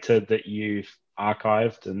the data that you've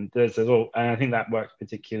archived, and and I think that works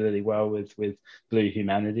particularly well with Blue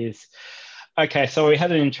Humanities. Okay, so we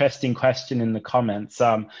had an interesting question in the comments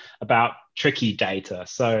about tricky data.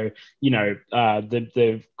 So,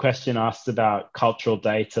 the question asked about cultural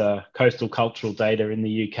data, coastal cultural data in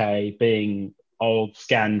the UK being old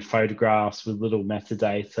scanned photographs with little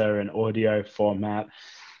metadata and audio format,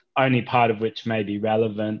 only part of which may be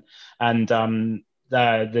relevant. And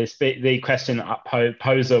the question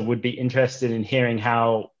poser would be interested in hearing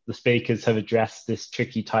how the speakers have addressed this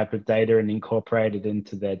tricky type of data and incorporated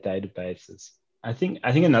into their databases. I think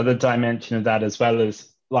another dimension of that, as well as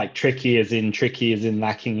like tricky as in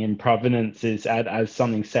lacking in provenance, is as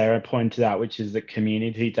something Sarah pointed out, which is that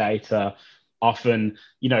community data often,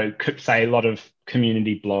 say a lot of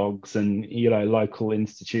community blogs and, local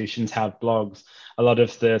institutions have blogs. A lot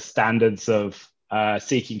of the standards of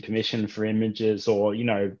seeking permission for images or,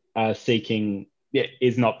 seeking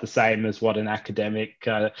is not the same as what an academic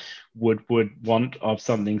would want of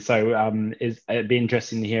something. So it'd be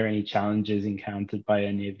interesting to hear any challenges encountered by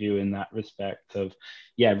any of you in that respect of,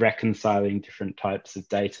 reconciling different types of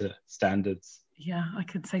data standards. Yeah, I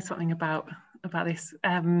could say something about this.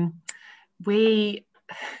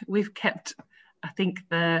 We've kept, I think,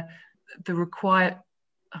 I'm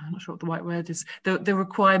not sure what the right word is, the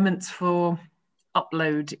requirements for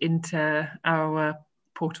upload into our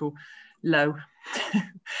portal low.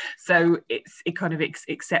 So it kind of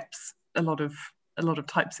accepts a lot of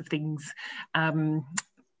types of things, and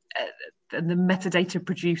the metadata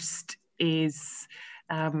produced is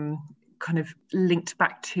kind of linked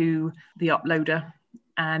back to the uploader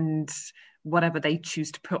and whatever they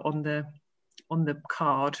choose to put on the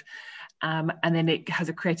card, and then it has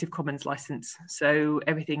a Creative Commons license, so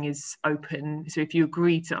everything is open. So if you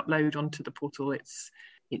agree to upload onto the portal, it's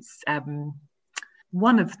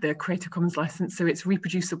one of the Creative Commons license, so it's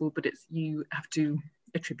reproducible, but you have to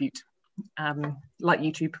attribute, like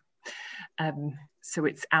YouTube. So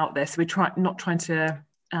it's out there. So we're not trying to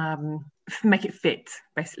make it fit.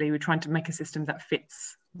 Basically, we're trying to make a system that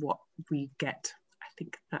fits what we get. I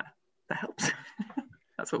think that helps.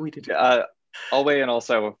 That's what we did. I'll weigh in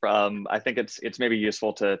also. I think it's maybe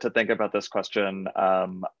useful to think about this question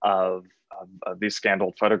of these scanned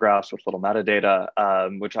old photographs with little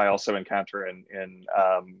metadata, which I also encounter in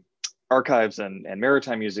archives and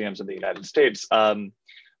maritime museums in the United States.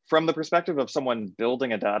 From the perspective of someone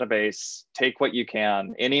building a database, take what you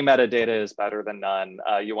can. Any metadata is better than none.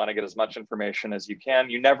 You want to get as much information as you can.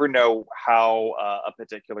 You never know how a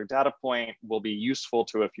particular data point will be useful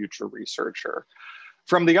to a future researcher.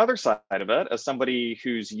 From the other side of it, as somebody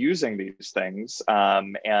who's using these things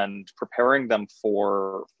and preparing them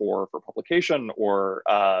for publication or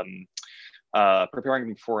preparing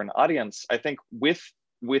them for an audience, I think with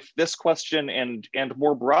with this question and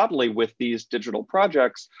more broadly with these digital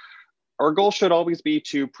projects, our goal should always be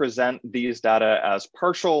to present these data as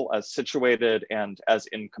partial, as situated, and as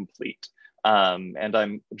incomplete. And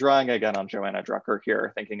I'm drawing again on Joanna Drucker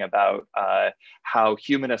here, thinking about how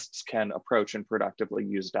humanists can approach and productively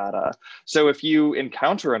use data. So if you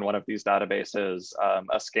encounter in one of these databases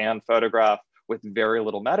a scanned photograph with very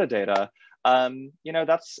little metadata, you know,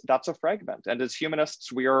 that's a fragment. And as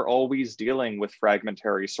humanists, we are always dealing with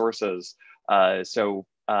fragmentary sources. So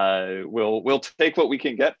we'll take what we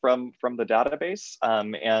can get from the database,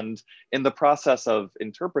 and in the process of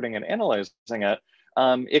interpreting and analyzing it,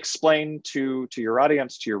 explain to your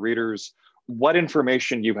audience, to your readers, what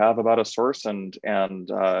information you have about a source and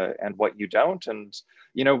what you don't. And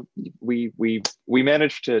you know, we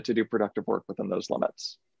managed to do productive work within those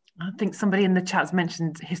limits. I think somebody in the chat has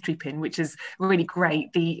mentioned History Pin, which is really great.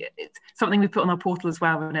 It's something we put on our portal as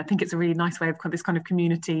well, and I think it's a really nice way of this kind of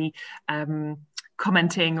community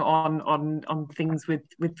commenting on things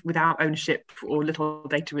without ownership or little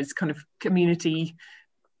data, is kind of community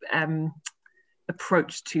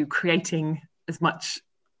approach to creating as much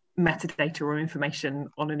metadata or information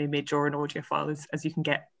on an image or an audio file as you can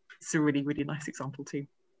get. It's a really, really nice example too.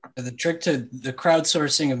 The trick to the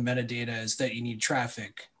crowdsourcing of metadata is that you need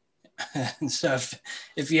traffic. And so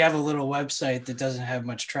if you have a little website that doesn't have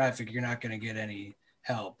much traffic, you're not going to get any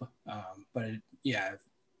help. Yeah,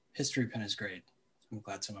 History Pin is great. I'm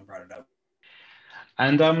glad someone brought it up.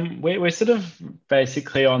 And we're sort of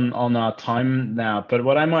basically on our time now, but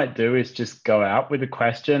what I might do is just go out with a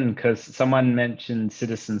question, because someone mentioned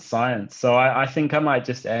citizen science. So I think I might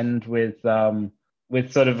just end with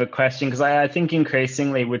sort of a question, because I think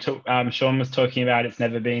increasingly Sean was talking about it's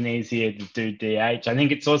never been easier to do DH. I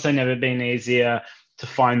think it's also never been easier to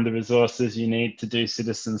find the resources you need to do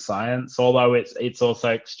citizen science, although it's also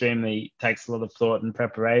extremely takes a lot of thought and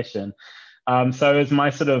preparation. So as my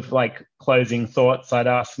sort of like closing thoughts, I'd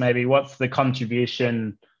ask maybe what's the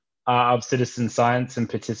contribution of citizen science and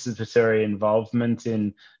participatory involvement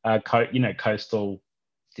in coastal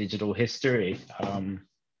digital history?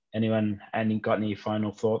 Anyone got any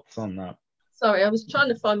final thoughts on that? Sorry, I was trying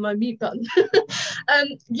to find my mute button.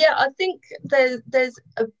 Yeah, I think there's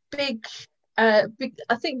a big, I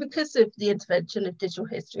think because of the intervention of digital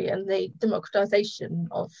history and the democratization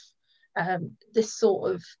of this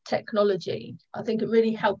sort of technology, I think it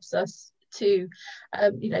really helps us to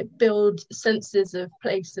build senses of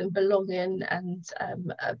place and belonging, and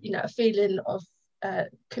a feeling of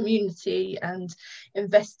community, and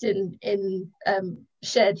investing in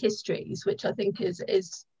shared histories, which I think is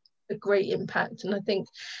a great impact. And I think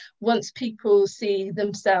once people see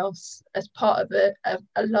themselves as part of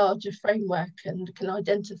a larger framework and can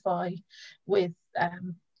identify with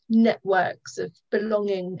networks of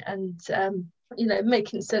belonging, and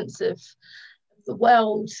making sense of the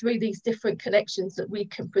world through these different connections that we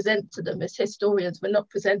can present to them as historians, we're not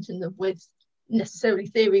presenting them with necessarily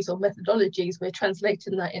theories or methodologies, we're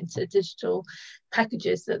translating that into digital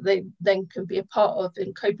packages that they then can be a part of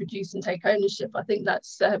and co-produce and take ownership. I think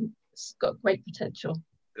that's got great potential.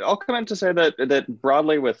 I'll come in to say that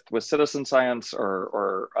broadly with citizen science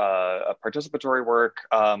or participatory work,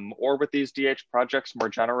 or with these DH projects more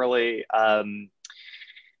generally,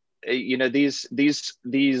 these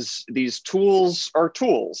tools are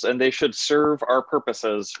tools, and they should serve our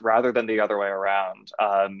purposes rather than the other way around.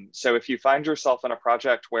 So if you find yourself in a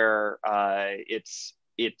project where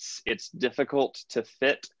it's difficult to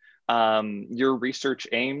fit your research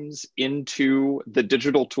aims into the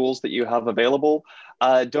digital tools that you have available,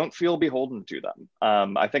 don't feel beholden to them.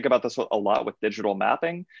 I think about this a lot with digital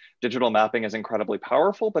mapping. Digital mapping is incredibly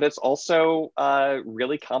powerful, but it's also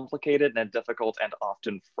really complicated and difficult and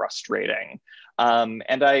often frustrating.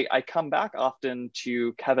 And I come back often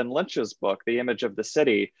to Kevin Lynch's book, The Image of the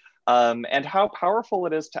City, and how powerful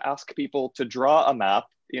it is to ask people to draw a map,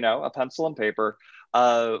 a pencil and paper,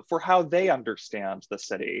 for how they understand the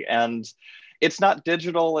city. And it's not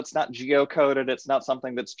digital, it's not geocoded, it's not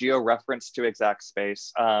something that's geo-referenced to exact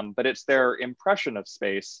space, but it's their impression of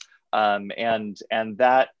space. And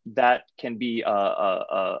that can be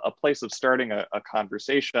a place of starting a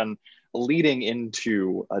conversation leading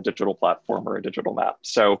into a digital platform or a digital map.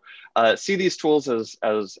 So see these tools as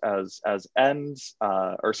ends,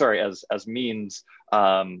 as means,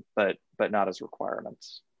 but not as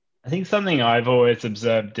requirements. I think something I've always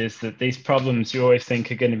observed is that these problems you always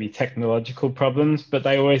think are going to be technological problems, but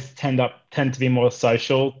they always tend to be more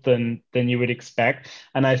social than you would expect.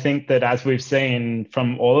 And I think that, as we've seen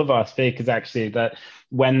from all of our speakers, actually, that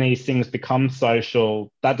when these things become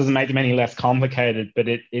social, that doesn't make them any less complicated, but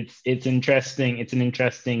it's interesting. It's an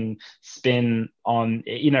interesting spin on,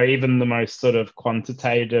 even the most sort of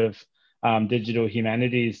quantitative digital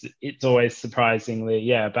humanities. It's always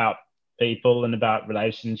surprisingly, about people and about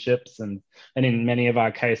relationships and in many of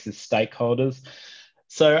our cases, stakeholders.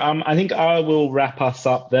 So I think I will wrap us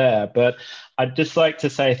up there, but I'd just like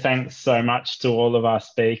to say thanks so much to all of our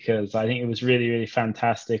speakers. I think it was really, really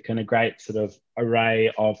fantastic and a great sort of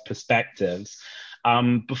array of perspectives.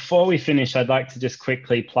 Before we finish, I'd like to just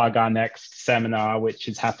quickly plug our next seminar, which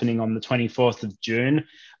is happening on the 24th of June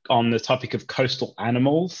on the topic of coastal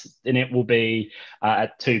animals, and it will be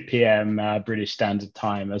at 2 p.m. British Standard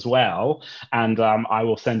Time as well. And I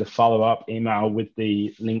will send a follow-up email with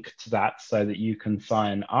the link to that so that you can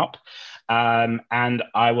sign up. And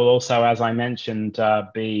I will also, as I mentioned,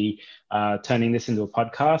 be turning this into a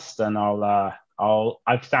podcast, and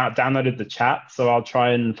I've downloaded the chat, so I'll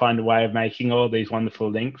try and find a way of making all these wonderful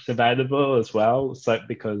links available as well. So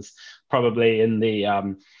because probably in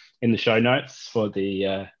the show notes for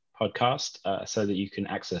the podcast so that you can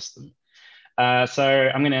access them. So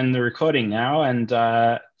I'm going to end the recording now, and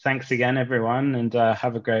thanks again, everyone, and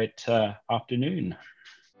have a great afternoon.